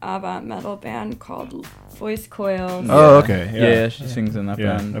an avant metal band called Voice Coils. Oh, okay. Yeah, she sings in that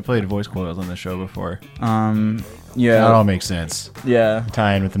band. I played Voice Coils on the show before. Yeah. That all makes sense. Yeah.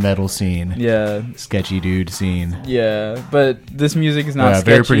 Tying with the metal scene. Yeah. Sketchy dude scene. Yeah, but this music is not sketchy.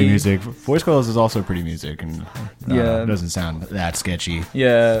 Very pretty music. Voice Coils is also pretty music, and it doesn't sound that sketchy.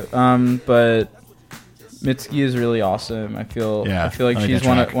 Yeah, but Mitski is really awesome. I feel like she's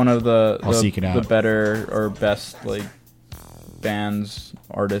one of the better or best like bands,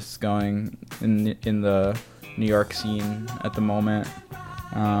 artists going in the New York scene at the moment.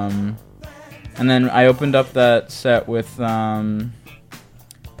 And then I opened up that set with Paisans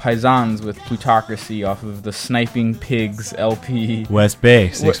with Plutocracy off of the Sniping Pigs LP. West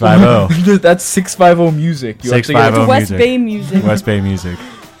Bay 650. That's 650 music. West Bay music. West Bay music.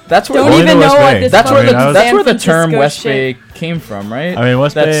 That's where don't even know what this. That's where the term West Bay came from, right? I mean,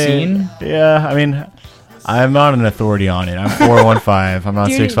 West that Bay scene. Yeah, I mean, I'm not an authority on it. I'm 415. I'm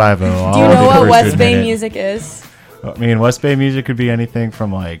not 650. Do you know what West Bay music is? I mean, West Bay music could be anything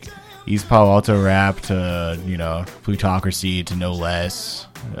from like East Palo Alto rap to Plutocracy to No Less.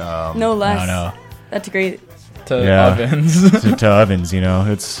 No Less. I don't know. That's great. Ovens. to Ovens.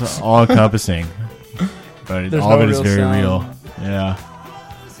 It's all encompassing, but all of it is very real.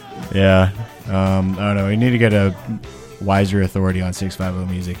 Yeah. I don't know. We need to get a wiser authority on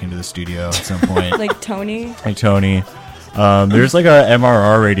 650 music into the studio at some point. Like Tony. Like Tony. There's like a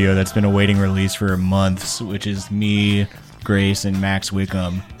MRR radio that's been awaiting release for months, which is me, Grace, and Max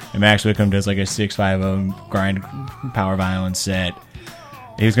Wickham. And Max Wickham does like a 650 grind power violin set.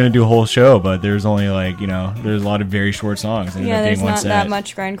 He was going to do a whole show, but there's only like, there's a lot of very short songs. Yeah, there's not that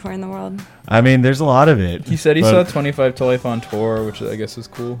much grindcore in the world. I mean, there's a lot of it. He said he saw 25 to Life on tour, which I guess is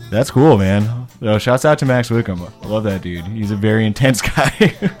cool. That's cool, man. Shouts out to Max Wickham. I love that dude. He's a very intense guy.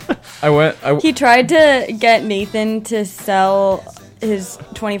 He tried to get Nathan to sell his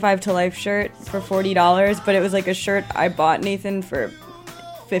 25 to Life shirt for $40, but it was like a shirt I bought Nathan for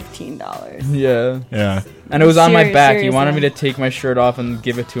 $15. Yeah. And it was on my back. Seriously. He wanted me to take my shirt off and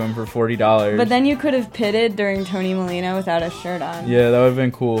give it to him for $40. But then you could have pitted during Tony Molina without a shirt on. Yeah, that would have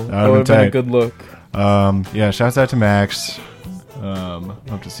been cool. That would have been a good look. Shouts out to Max.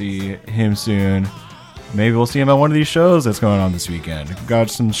 Hope to see him soon. Maybe we'll see him at one of these shows that's going on this weekend. Got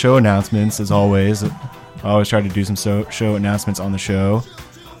some show announcements, as always. I always try to do some show announcements on the show.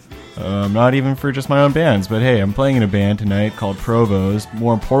 Not even for just my own bands, but hey, I'm playing in a band tonight called Provos.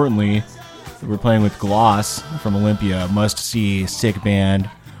 More importantly, we're playing with Gloss from Olympia, must-see, sick band.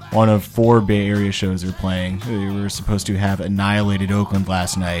 One of 4 Bay Area shows they're playing. They were supposed to have annihilated Oakland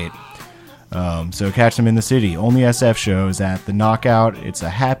last night. So catch them in the city. Only SF shows at The Knockout. It's a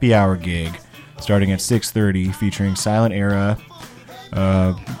happy hour gig starting at 6:30, featuring Silent Era,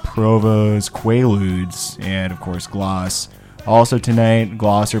 Provos, Quaaludes, and of course Gloss. Also tonight,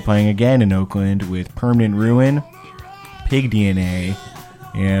 Gloss are playing again in Oakland with Permanent Ruin, Pig DNA,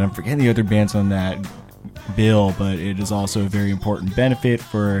 and I'm forgetting the other bands on that bill, but it is also a very important benefit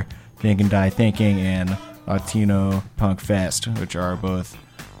for Think and Die Thinking and Latino Punk Fest, which are both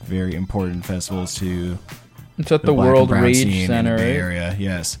very important festivals to it's at the World Rage Center, in the Bay Area.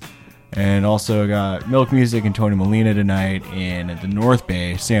 Yes. And also got Milk Music and Tony Molina tonight in the North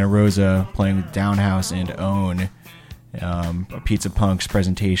Bay, Santa Rosa, playing with Downhouse and Own. A Pizza Punk's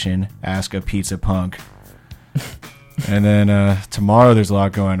presentation, Ask a Pizza Punk. And then tomorrow there's a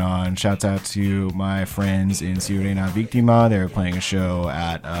lot going on. Shouts out to my friends in Sirena Victima. They're playing a show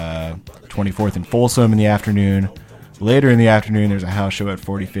at 24th and Folsom in the afternoon. Later in the afternoon there's a house show at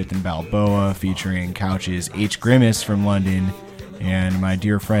 45th and Balboa featuring Couch's H. Grimace from London and my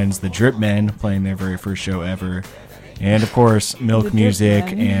dear friends the Drip Men playing their very first show ever. And, of course, Milk Music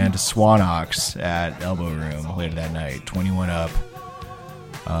and Swanox at Elbow Room later that night, 21 up.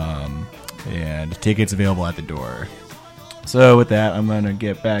 And tickets available at the door. So, with that, I'm going to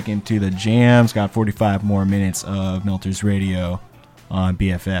get back into the jams. Got 45 more minutes of Melters Radio on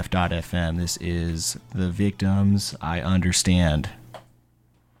BFF.FM. This is The Victims, I Understand.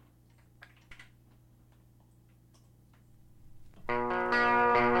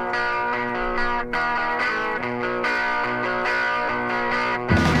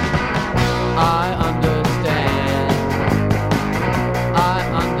 I understand.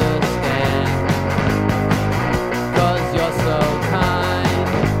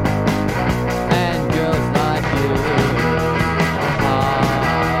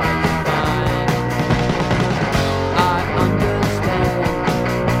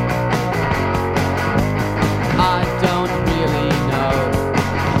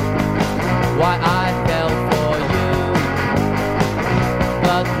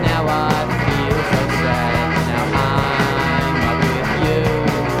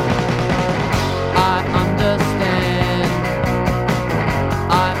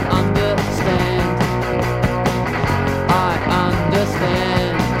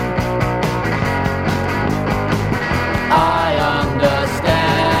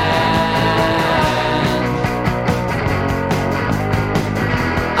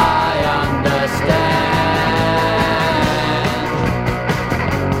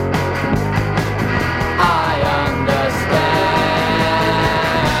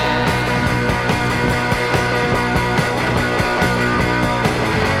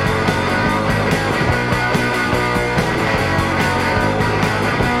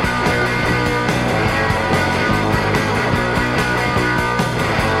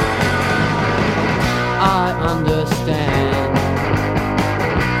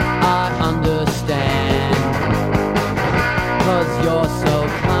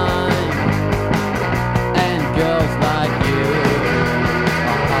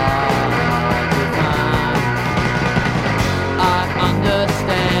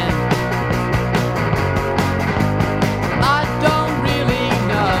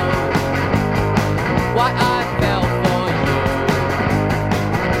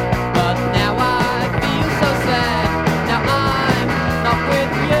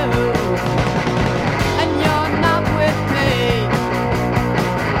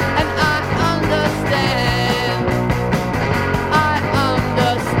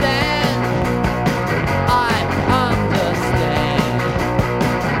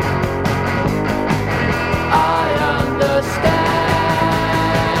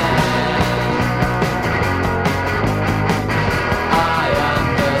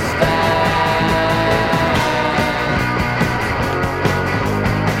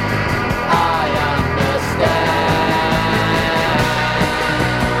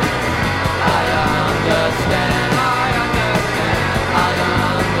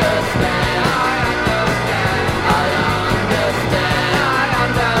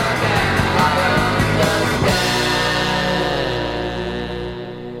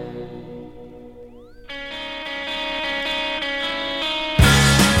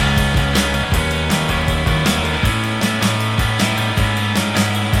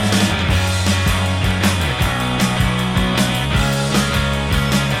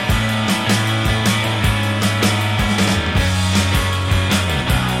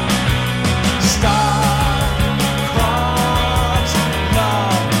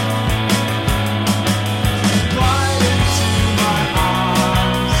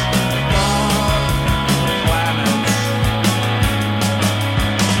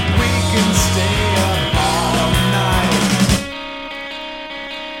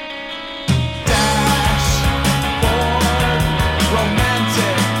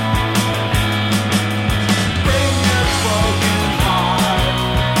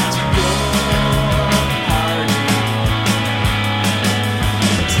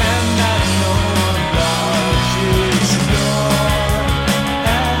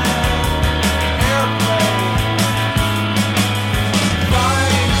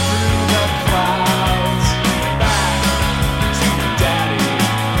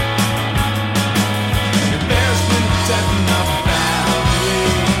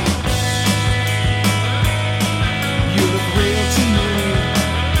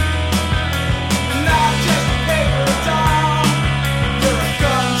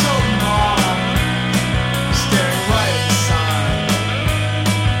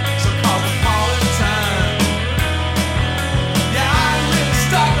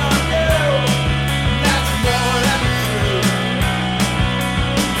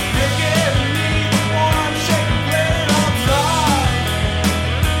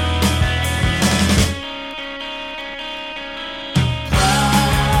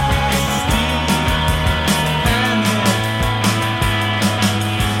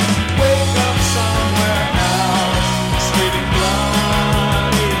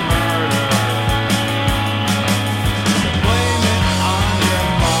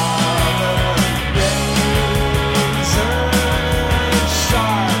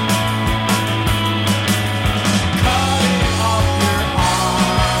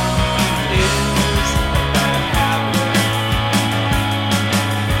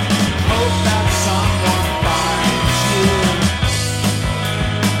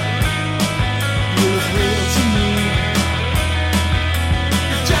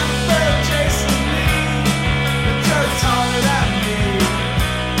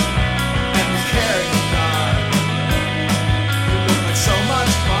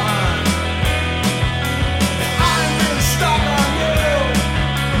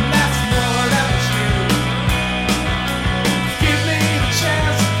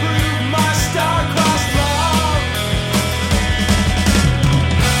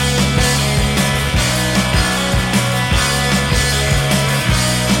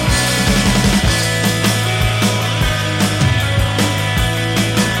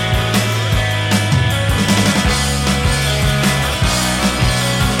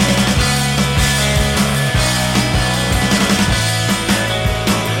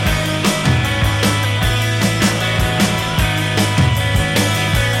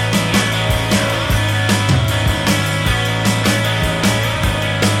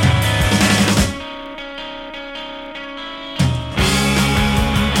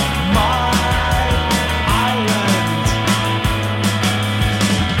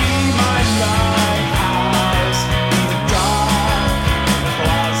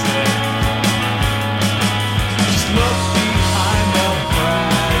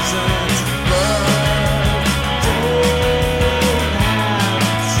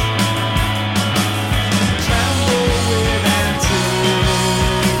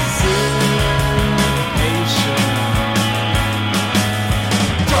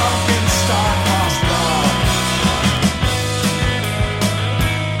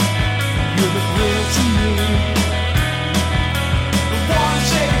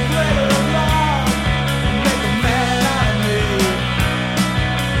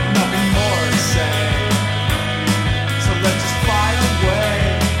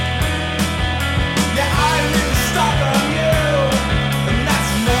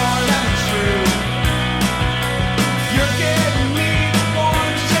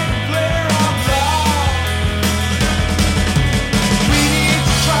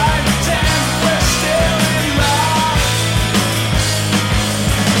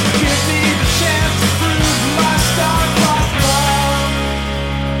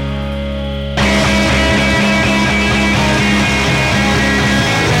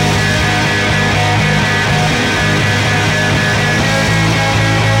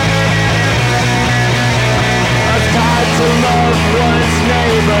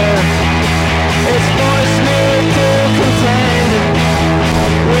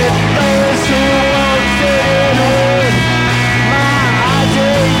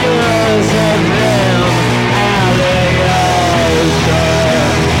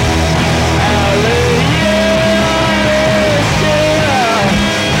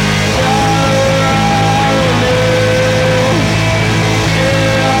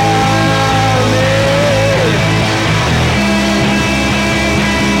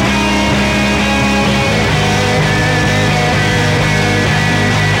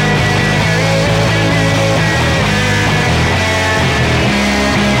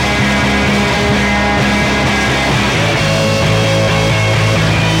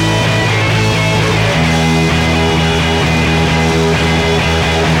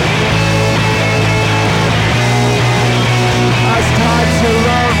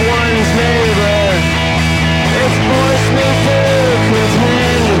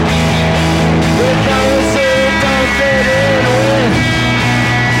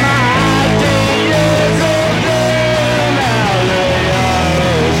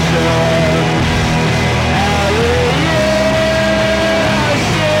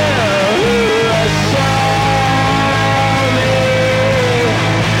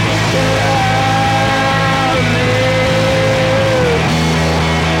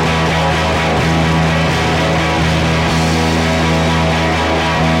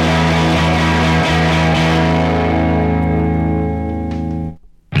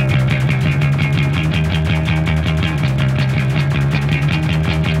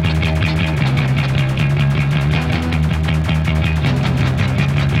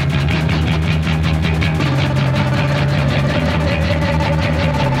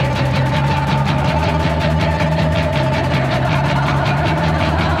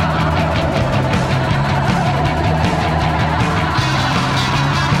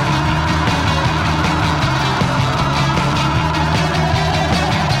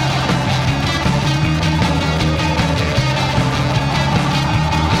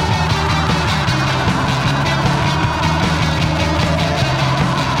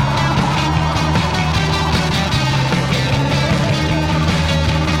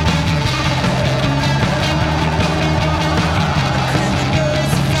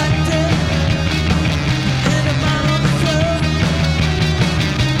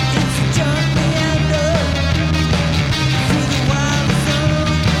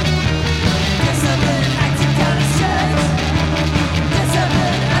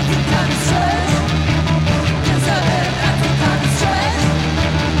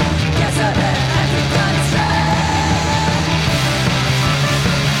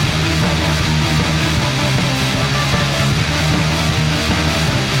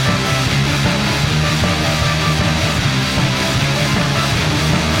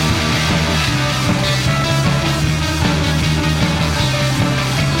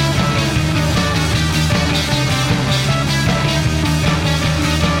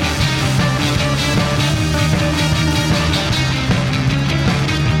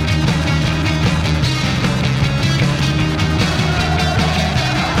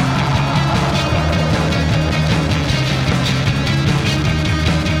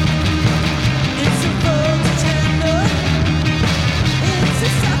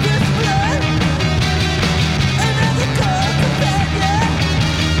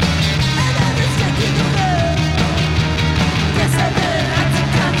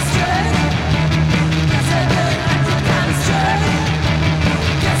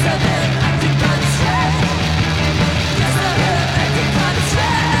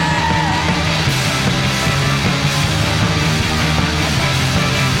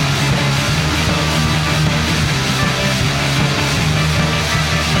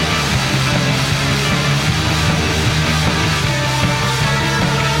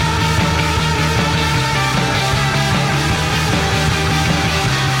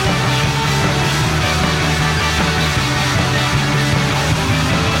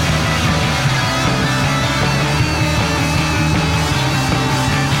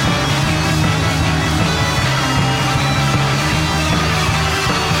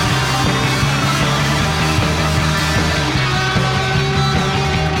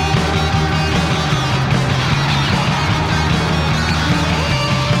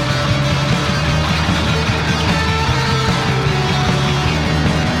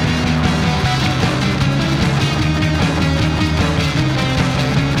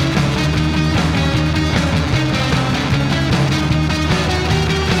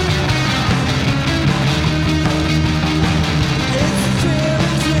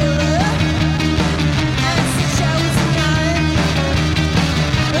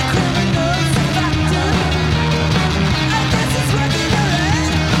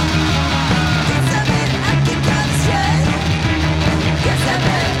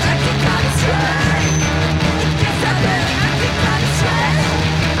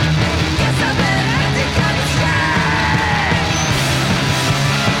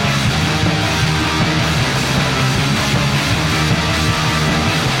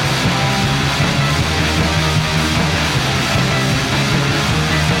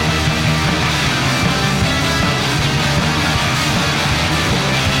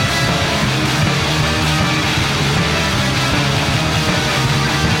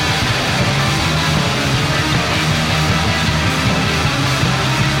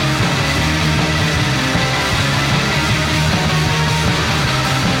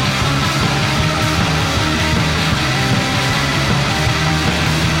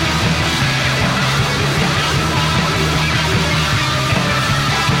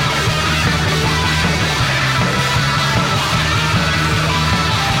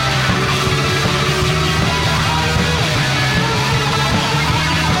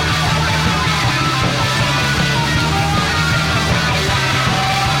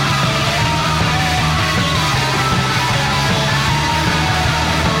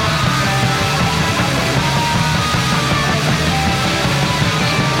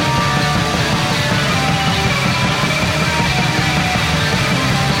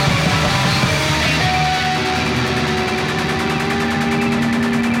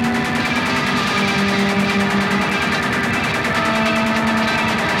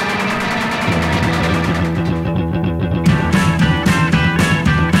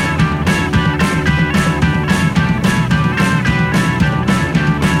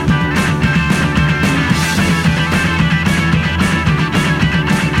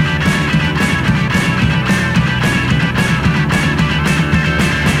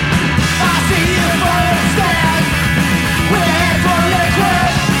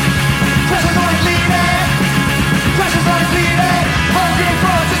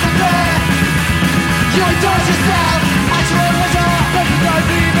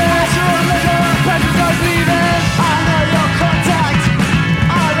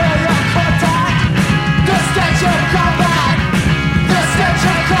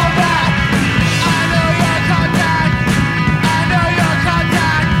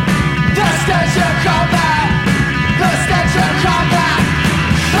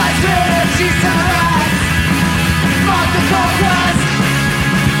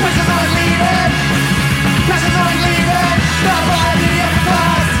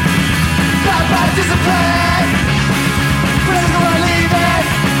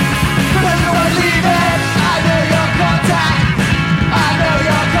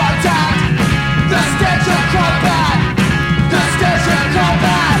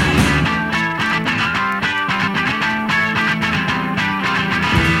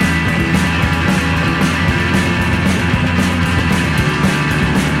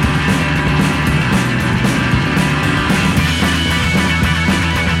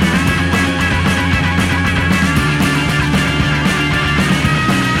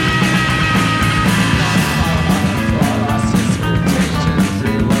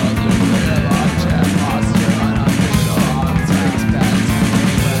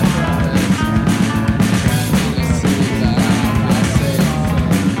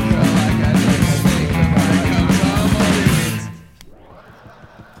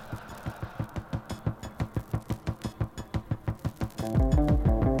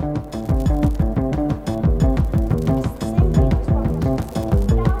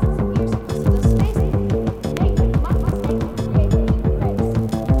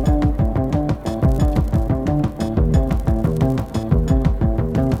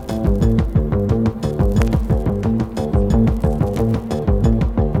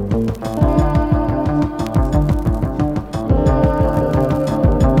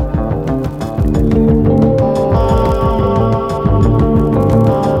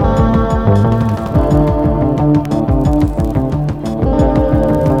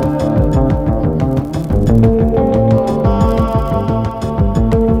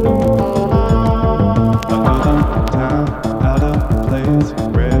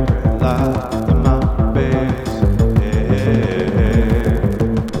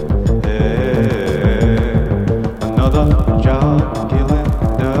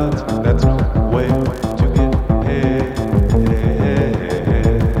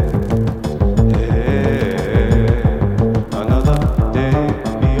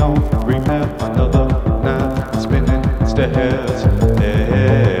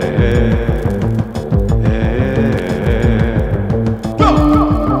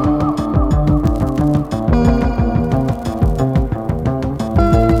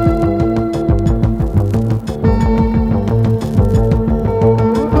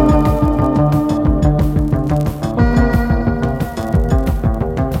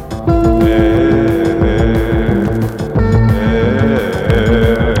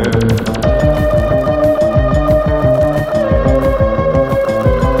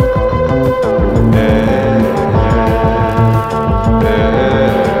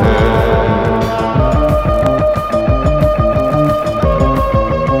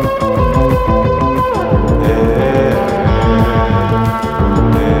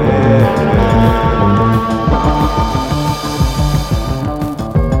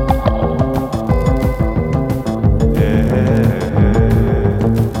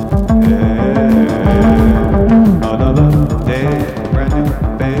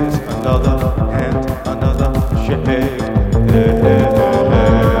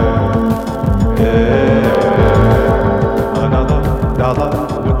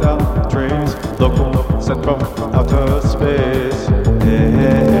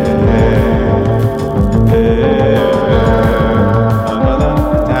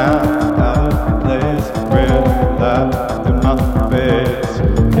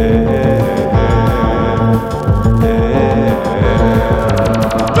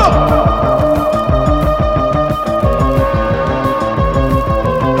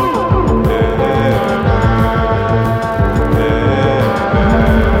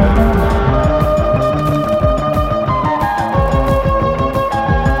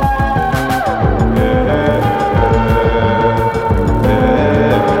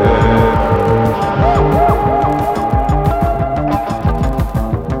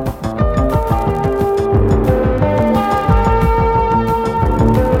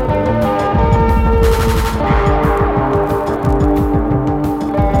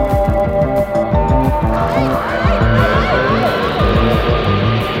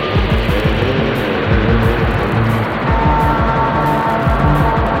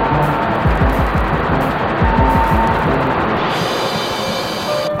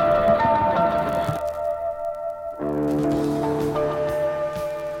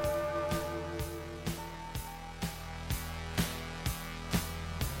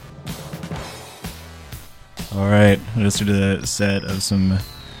 Alright, let's do the set of some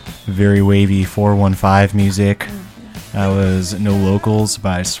very wavy 415 music. That was No Locals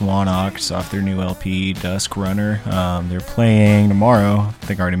by Swan Ox off their new LP, Dusk Runner. They're playing tomorrow, I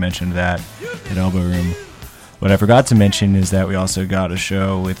think I already mentioned that, at Elbow Room. What I forgot to mention is that we also got a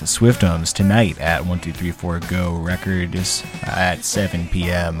show with the Swiftums tonight at 1234 Go Records at 7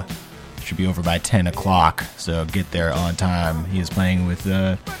 p.m. Should be over by 10 o'clock, so get there on time. He is playing with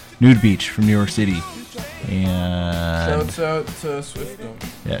Nude Beach from New York City. And shouts out to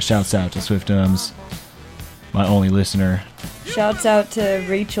Swiftums. Yeah, shouts out to Swiftums, my only listener. Shouts out to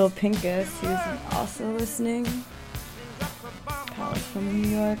Rachel Pincus, who's also listening. Pals from New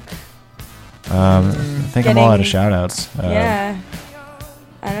York. I think I'm all out of shout outs. Yeah.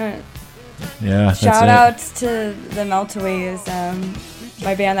 I don't. Yeah. Shout outs to the Meltaways,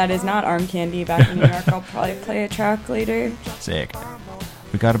 my band that is not Arm Candy back in New York. I'll probably play a track later. Sick.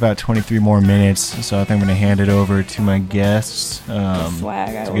 We got about 23 more minutes, so I think I'm going to hand it over to my guests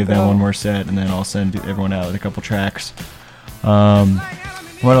to give them one more set, and then I'll send everyone out with a couple tracks.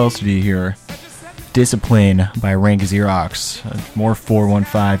 What else did you hear? Discipline by Rank Xerox. More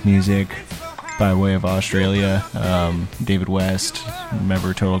 415 music. by way of Australia. David West,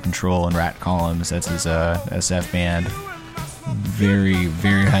 member Total Control, and Rat Columns. That's his SF band. Very,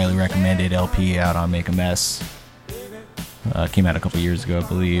 very highly recommended LP out on Make a Mess. Came out a couple years ago, I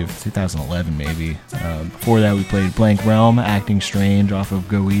believe, 2011 maybe. Before that, we played Blank Realm, Acting Strange off of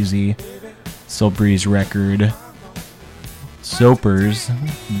Go Easy. Silbreeze record. Soapers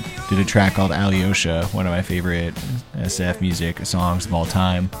did a track called Alyosha, one of my favorite SF music songs of all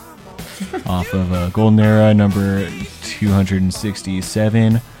time. Off of Golden Era, number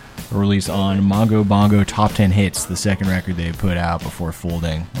 267. Released on Mongo Bongo Top 10 Hits, the second record they put out before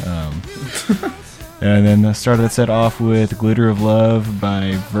folding. And then I started that set off with Glitter of Love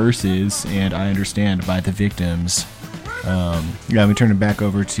by Versus and I Understand by The Victims. Let me turn it back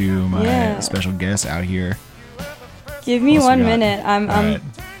over to my special guest out here. Give me 1 minute. I'm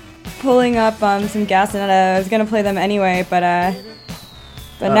pulling up some Gasanetta. I was going to play them anyway, but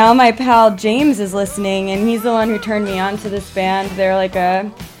now my pal James is listening, and he's the one who turned me on to this band. They're like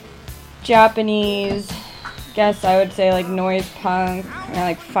a Japanese, I would say like noise punk,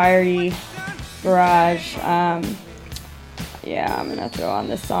 like fiery garage. I'm gonna throw on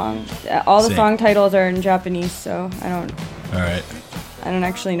this song. All the song titles are in Japanese, so I don't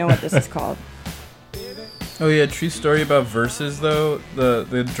actually know what this is called. Oh yeah, true story about Versus though.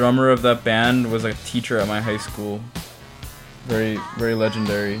 The drummer of that band was a teacher at my high school. Very, very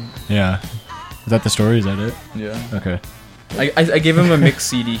legendary. Yeah. Is that the story? Is that it? Yeah. Okay. I gave him a mix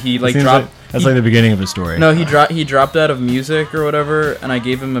CD. He like dropped. That's like the beginning of a story. No, he dropped out of music or whatever, and I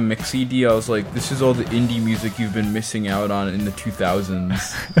gave him a mix CD. I was like, "This is all the indie music you've been missing out on in the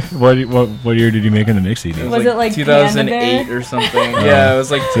 2000s." What year did you make in the mix CD? Was it like 2008 or something? Yeah, it was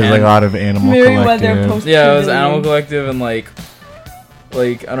like. So it was like a lot of Animal Collective. Yeah, it was Animal Collective and like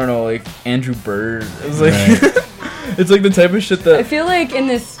I don't know, like Andrew Bird. It was like. Right. It's like the type of shit that I feel like in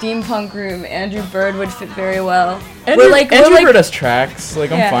this steampunk room, Andrew Bird would fit very well. Andrew Bird has tracks.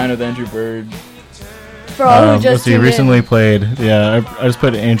 Like I'm fine with Andrew Bird. For all who just recently played. Yeah, I just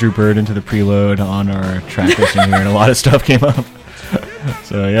put Andrew Bird into the preload on our track listing here, and a lot of stuff came up.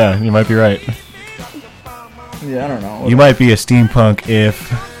 So yeah, you might be right. Yeah, I don't know. You might be a steampunk if.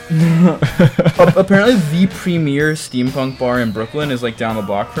 Apparently, the premier steampunk bar in Brooklyn is like down the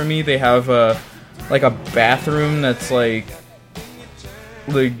block from me. They have a bathroom that's like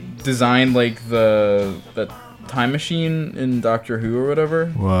designed like the time machine in Doctor Who or whatever.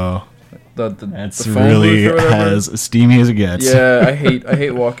 Whoa. That's the really as steamy as it gets. Yeah, I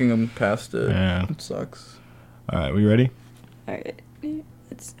hate walking them past it. Yeah. It sucks. All right, we ready? All right.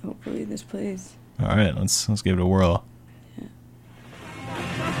 Hopefully this plays. All right, let's give it a whirl. Yeah.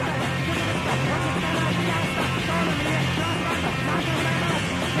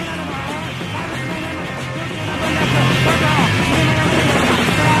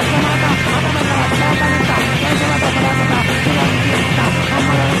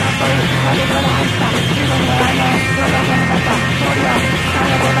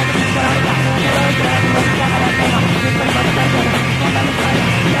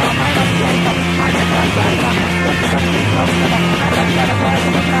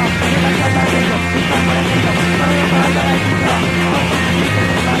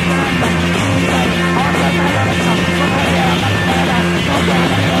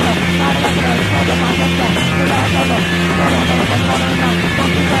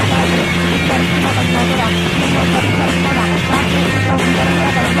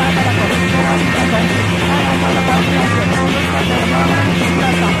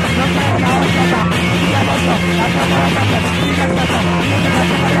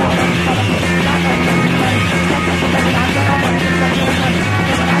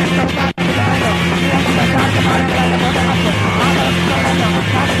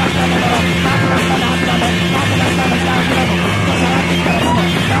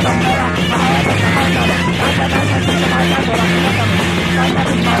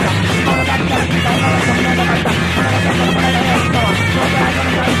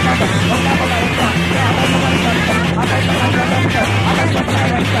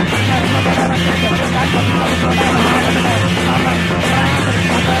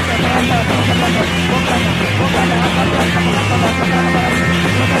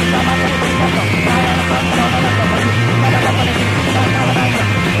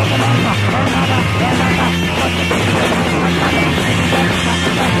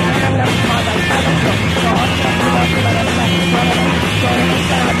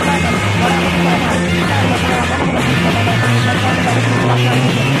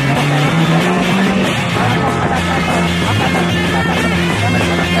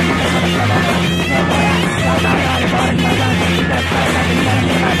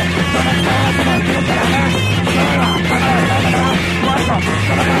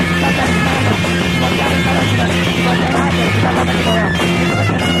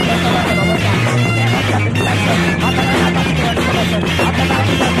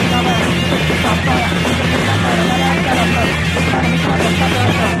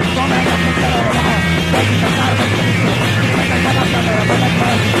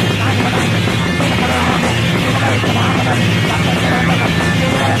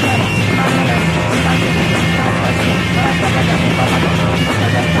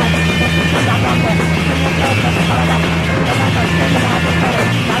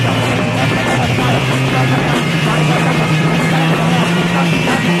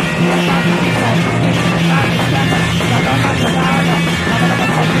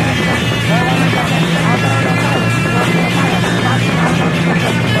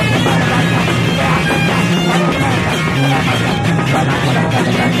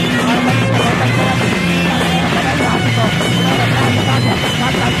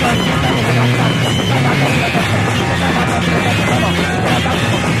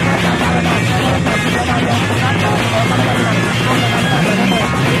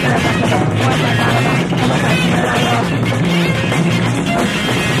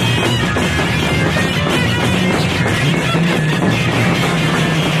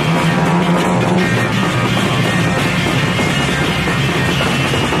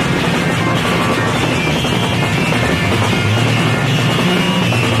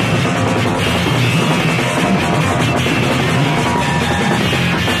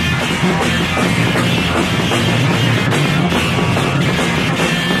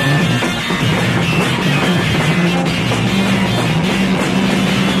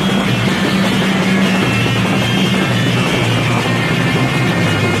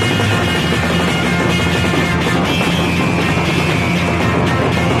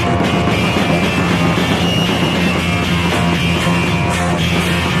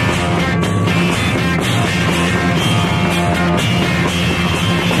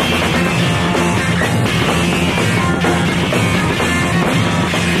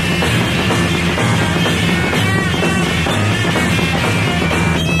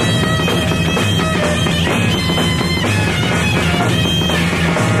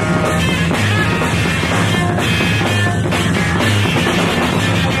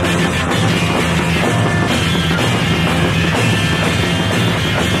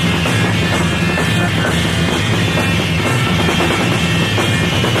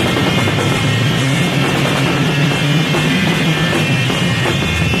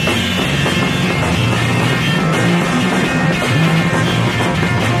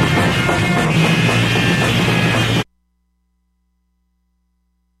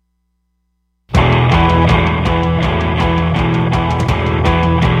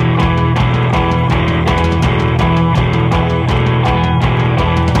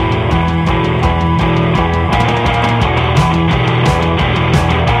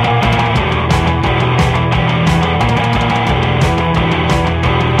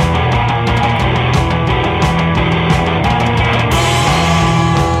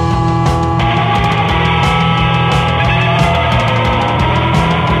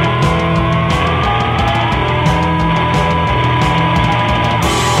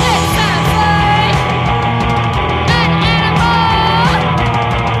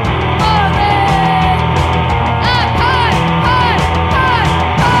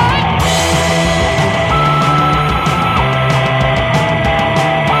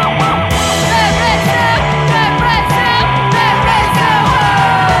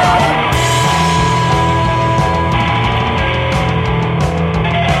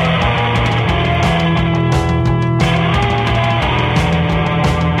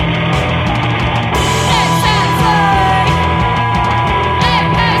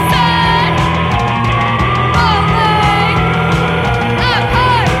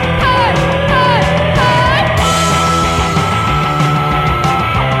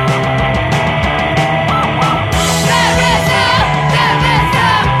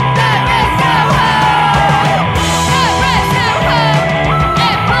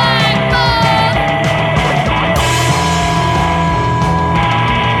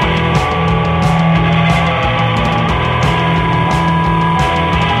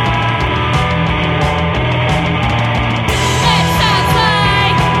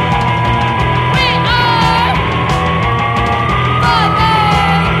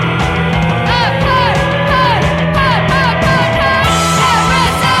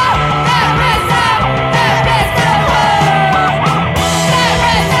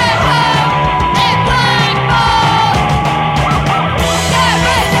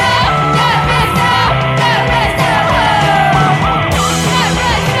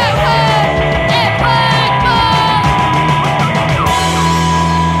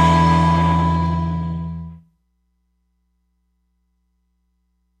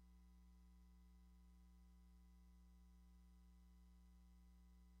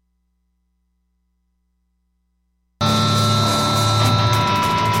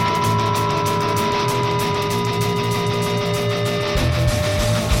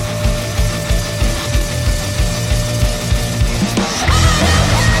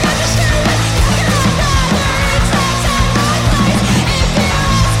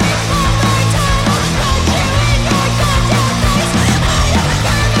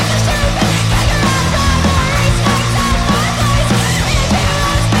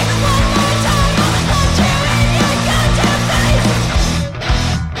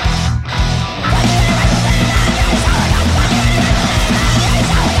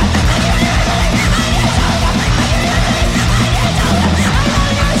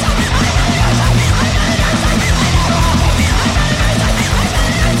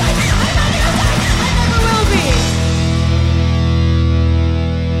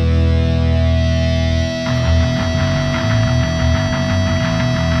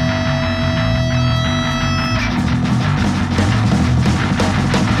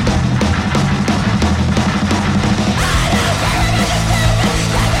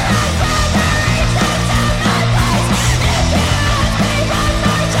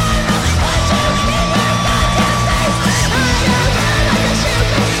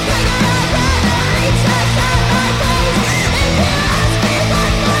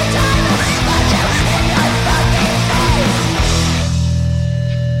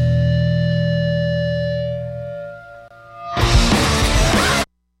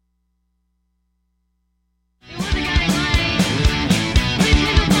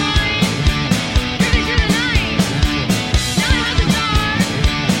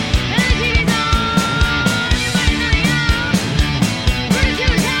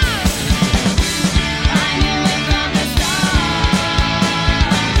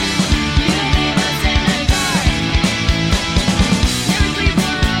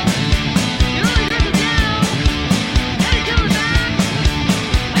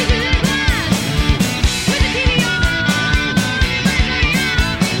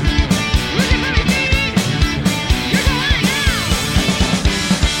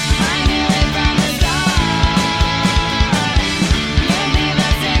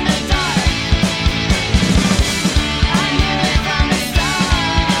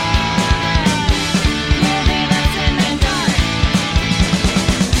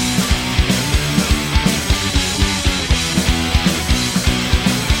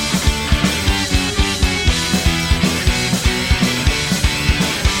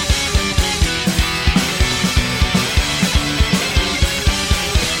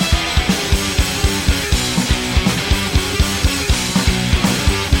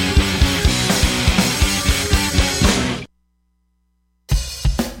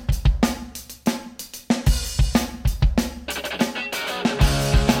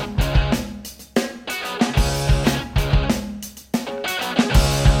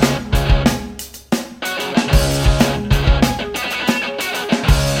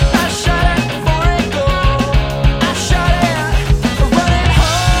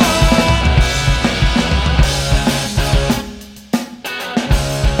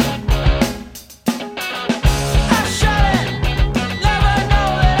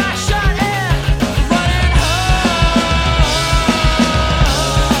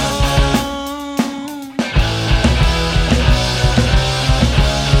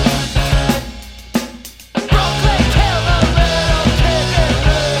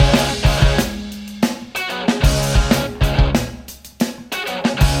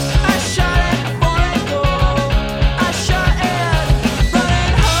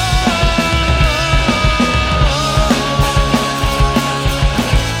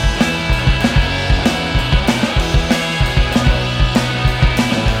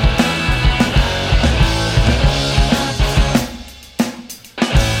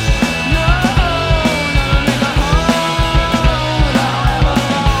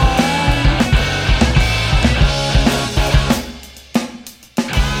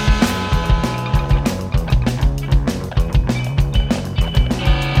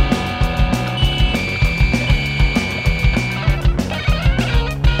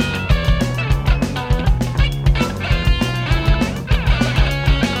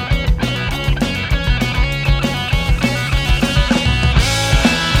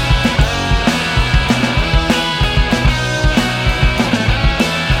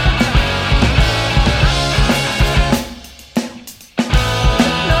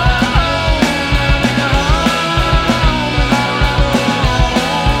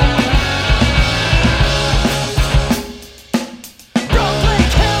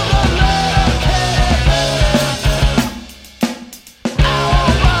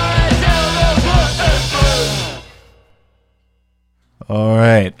 All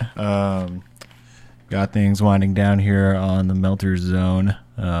right. Got things winding down here on the Melter Zone.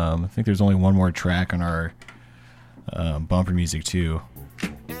 I think there's only one more track on our bumper music, too.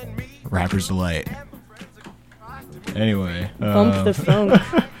 Rapper's Delight. Anyway. Bump the funk.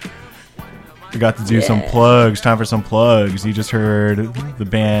 We got to do some plugs. Time for some plugs. You just heard the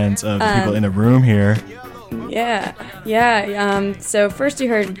bands of the people in the room here. Yeah. So first you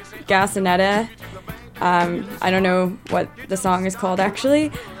heard Gasanetta. I don't know what the song is called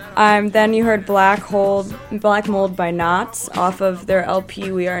actually. Then you heard Black Mold by Knots off of their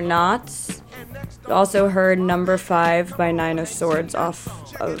LP We Are Knots. You also heard Number 5 by Nine of Swords off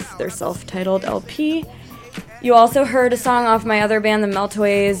of their self-titled LP. You also heard a song off my other band, the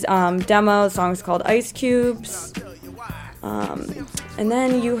Meltways demo. The song's called Ice Cubes. And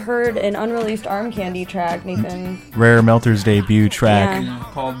then you heard an unreleased Arm Candy track, Nathan. Rare Melter's debut track.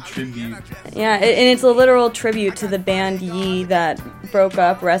 Called Tribute. Yeah, and it's a literal tribute to the band Yee that broke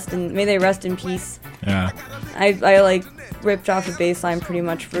up. May they rest in peace. Yeah. I like ripped off a bass line pretty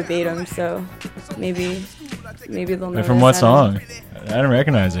much verbatim, so maybe they'll know. And from what song? I don't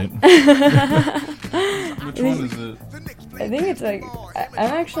recognize it. Which one is it? I think it's like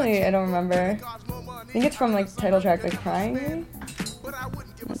I don't remember. I think it's from like title track like Crying maybe? I'm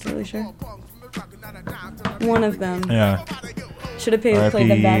not totally sure. One of them. Yeah. Should have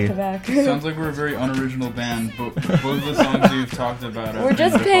played them back to back. Sounds like we're a very unoriginal band, but both of the songs you've talked about we're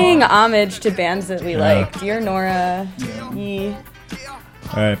just paying homage to bands that we like. Dear Nora, Yee.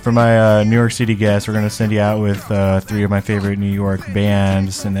 Alright, for my New York City guests, we're going to send you out with 3 of my favorite New York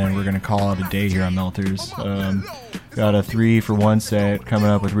bands, and then we're going to call it a day here on Melters. Got a 3-for-1 set coming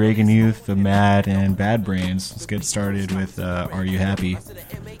up with Reagan Youth, The Mad, and Bad Brains. Let's get started with Are You Happy?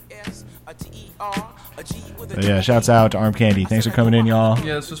 But yeah, shouts out to Arm Candy. Thanks for coming in, y'all.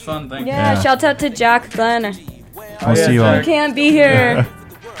 Yeah, this was fun. Thank you. Yeah, shouts out to Jack Glenn. I'll see you on. You can't be here.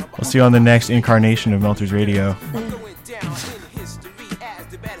 I'll see you on the next incarnation of Melters Radio.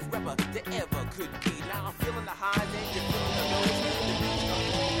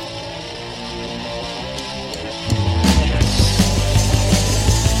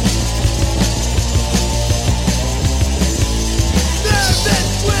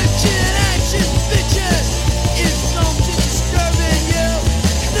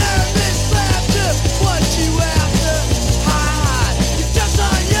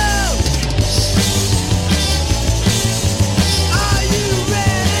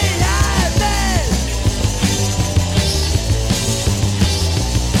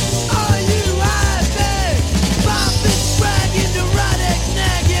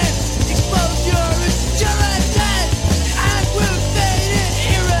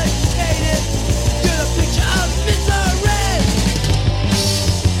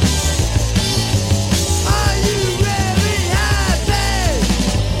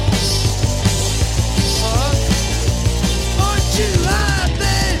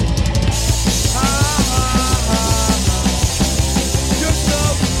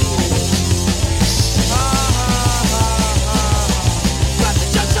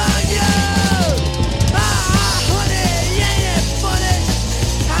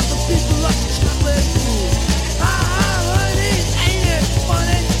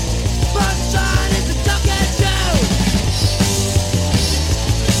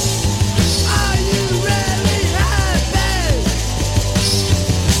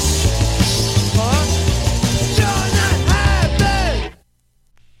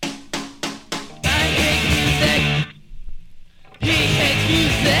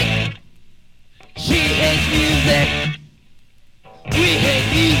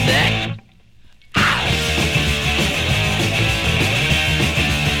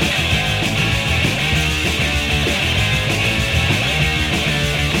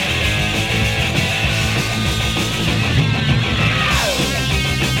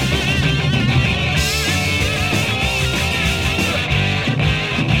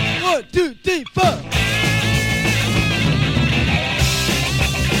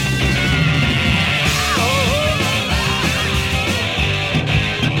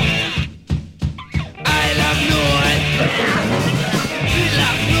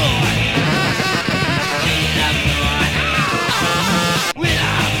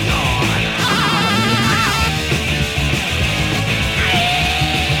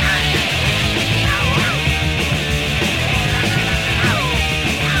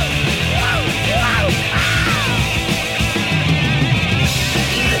 Wow!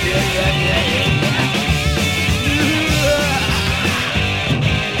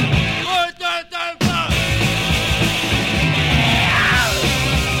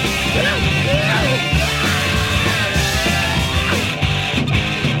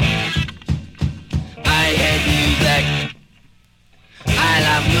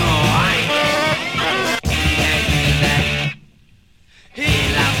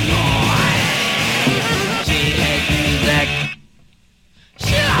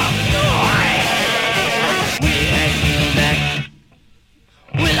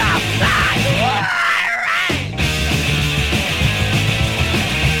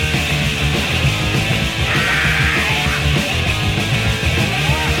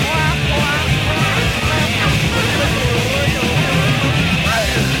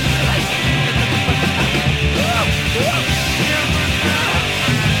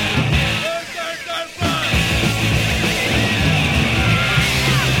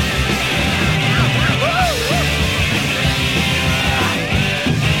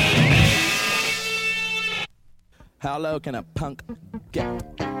 How low can a punk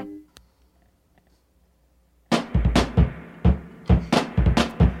get?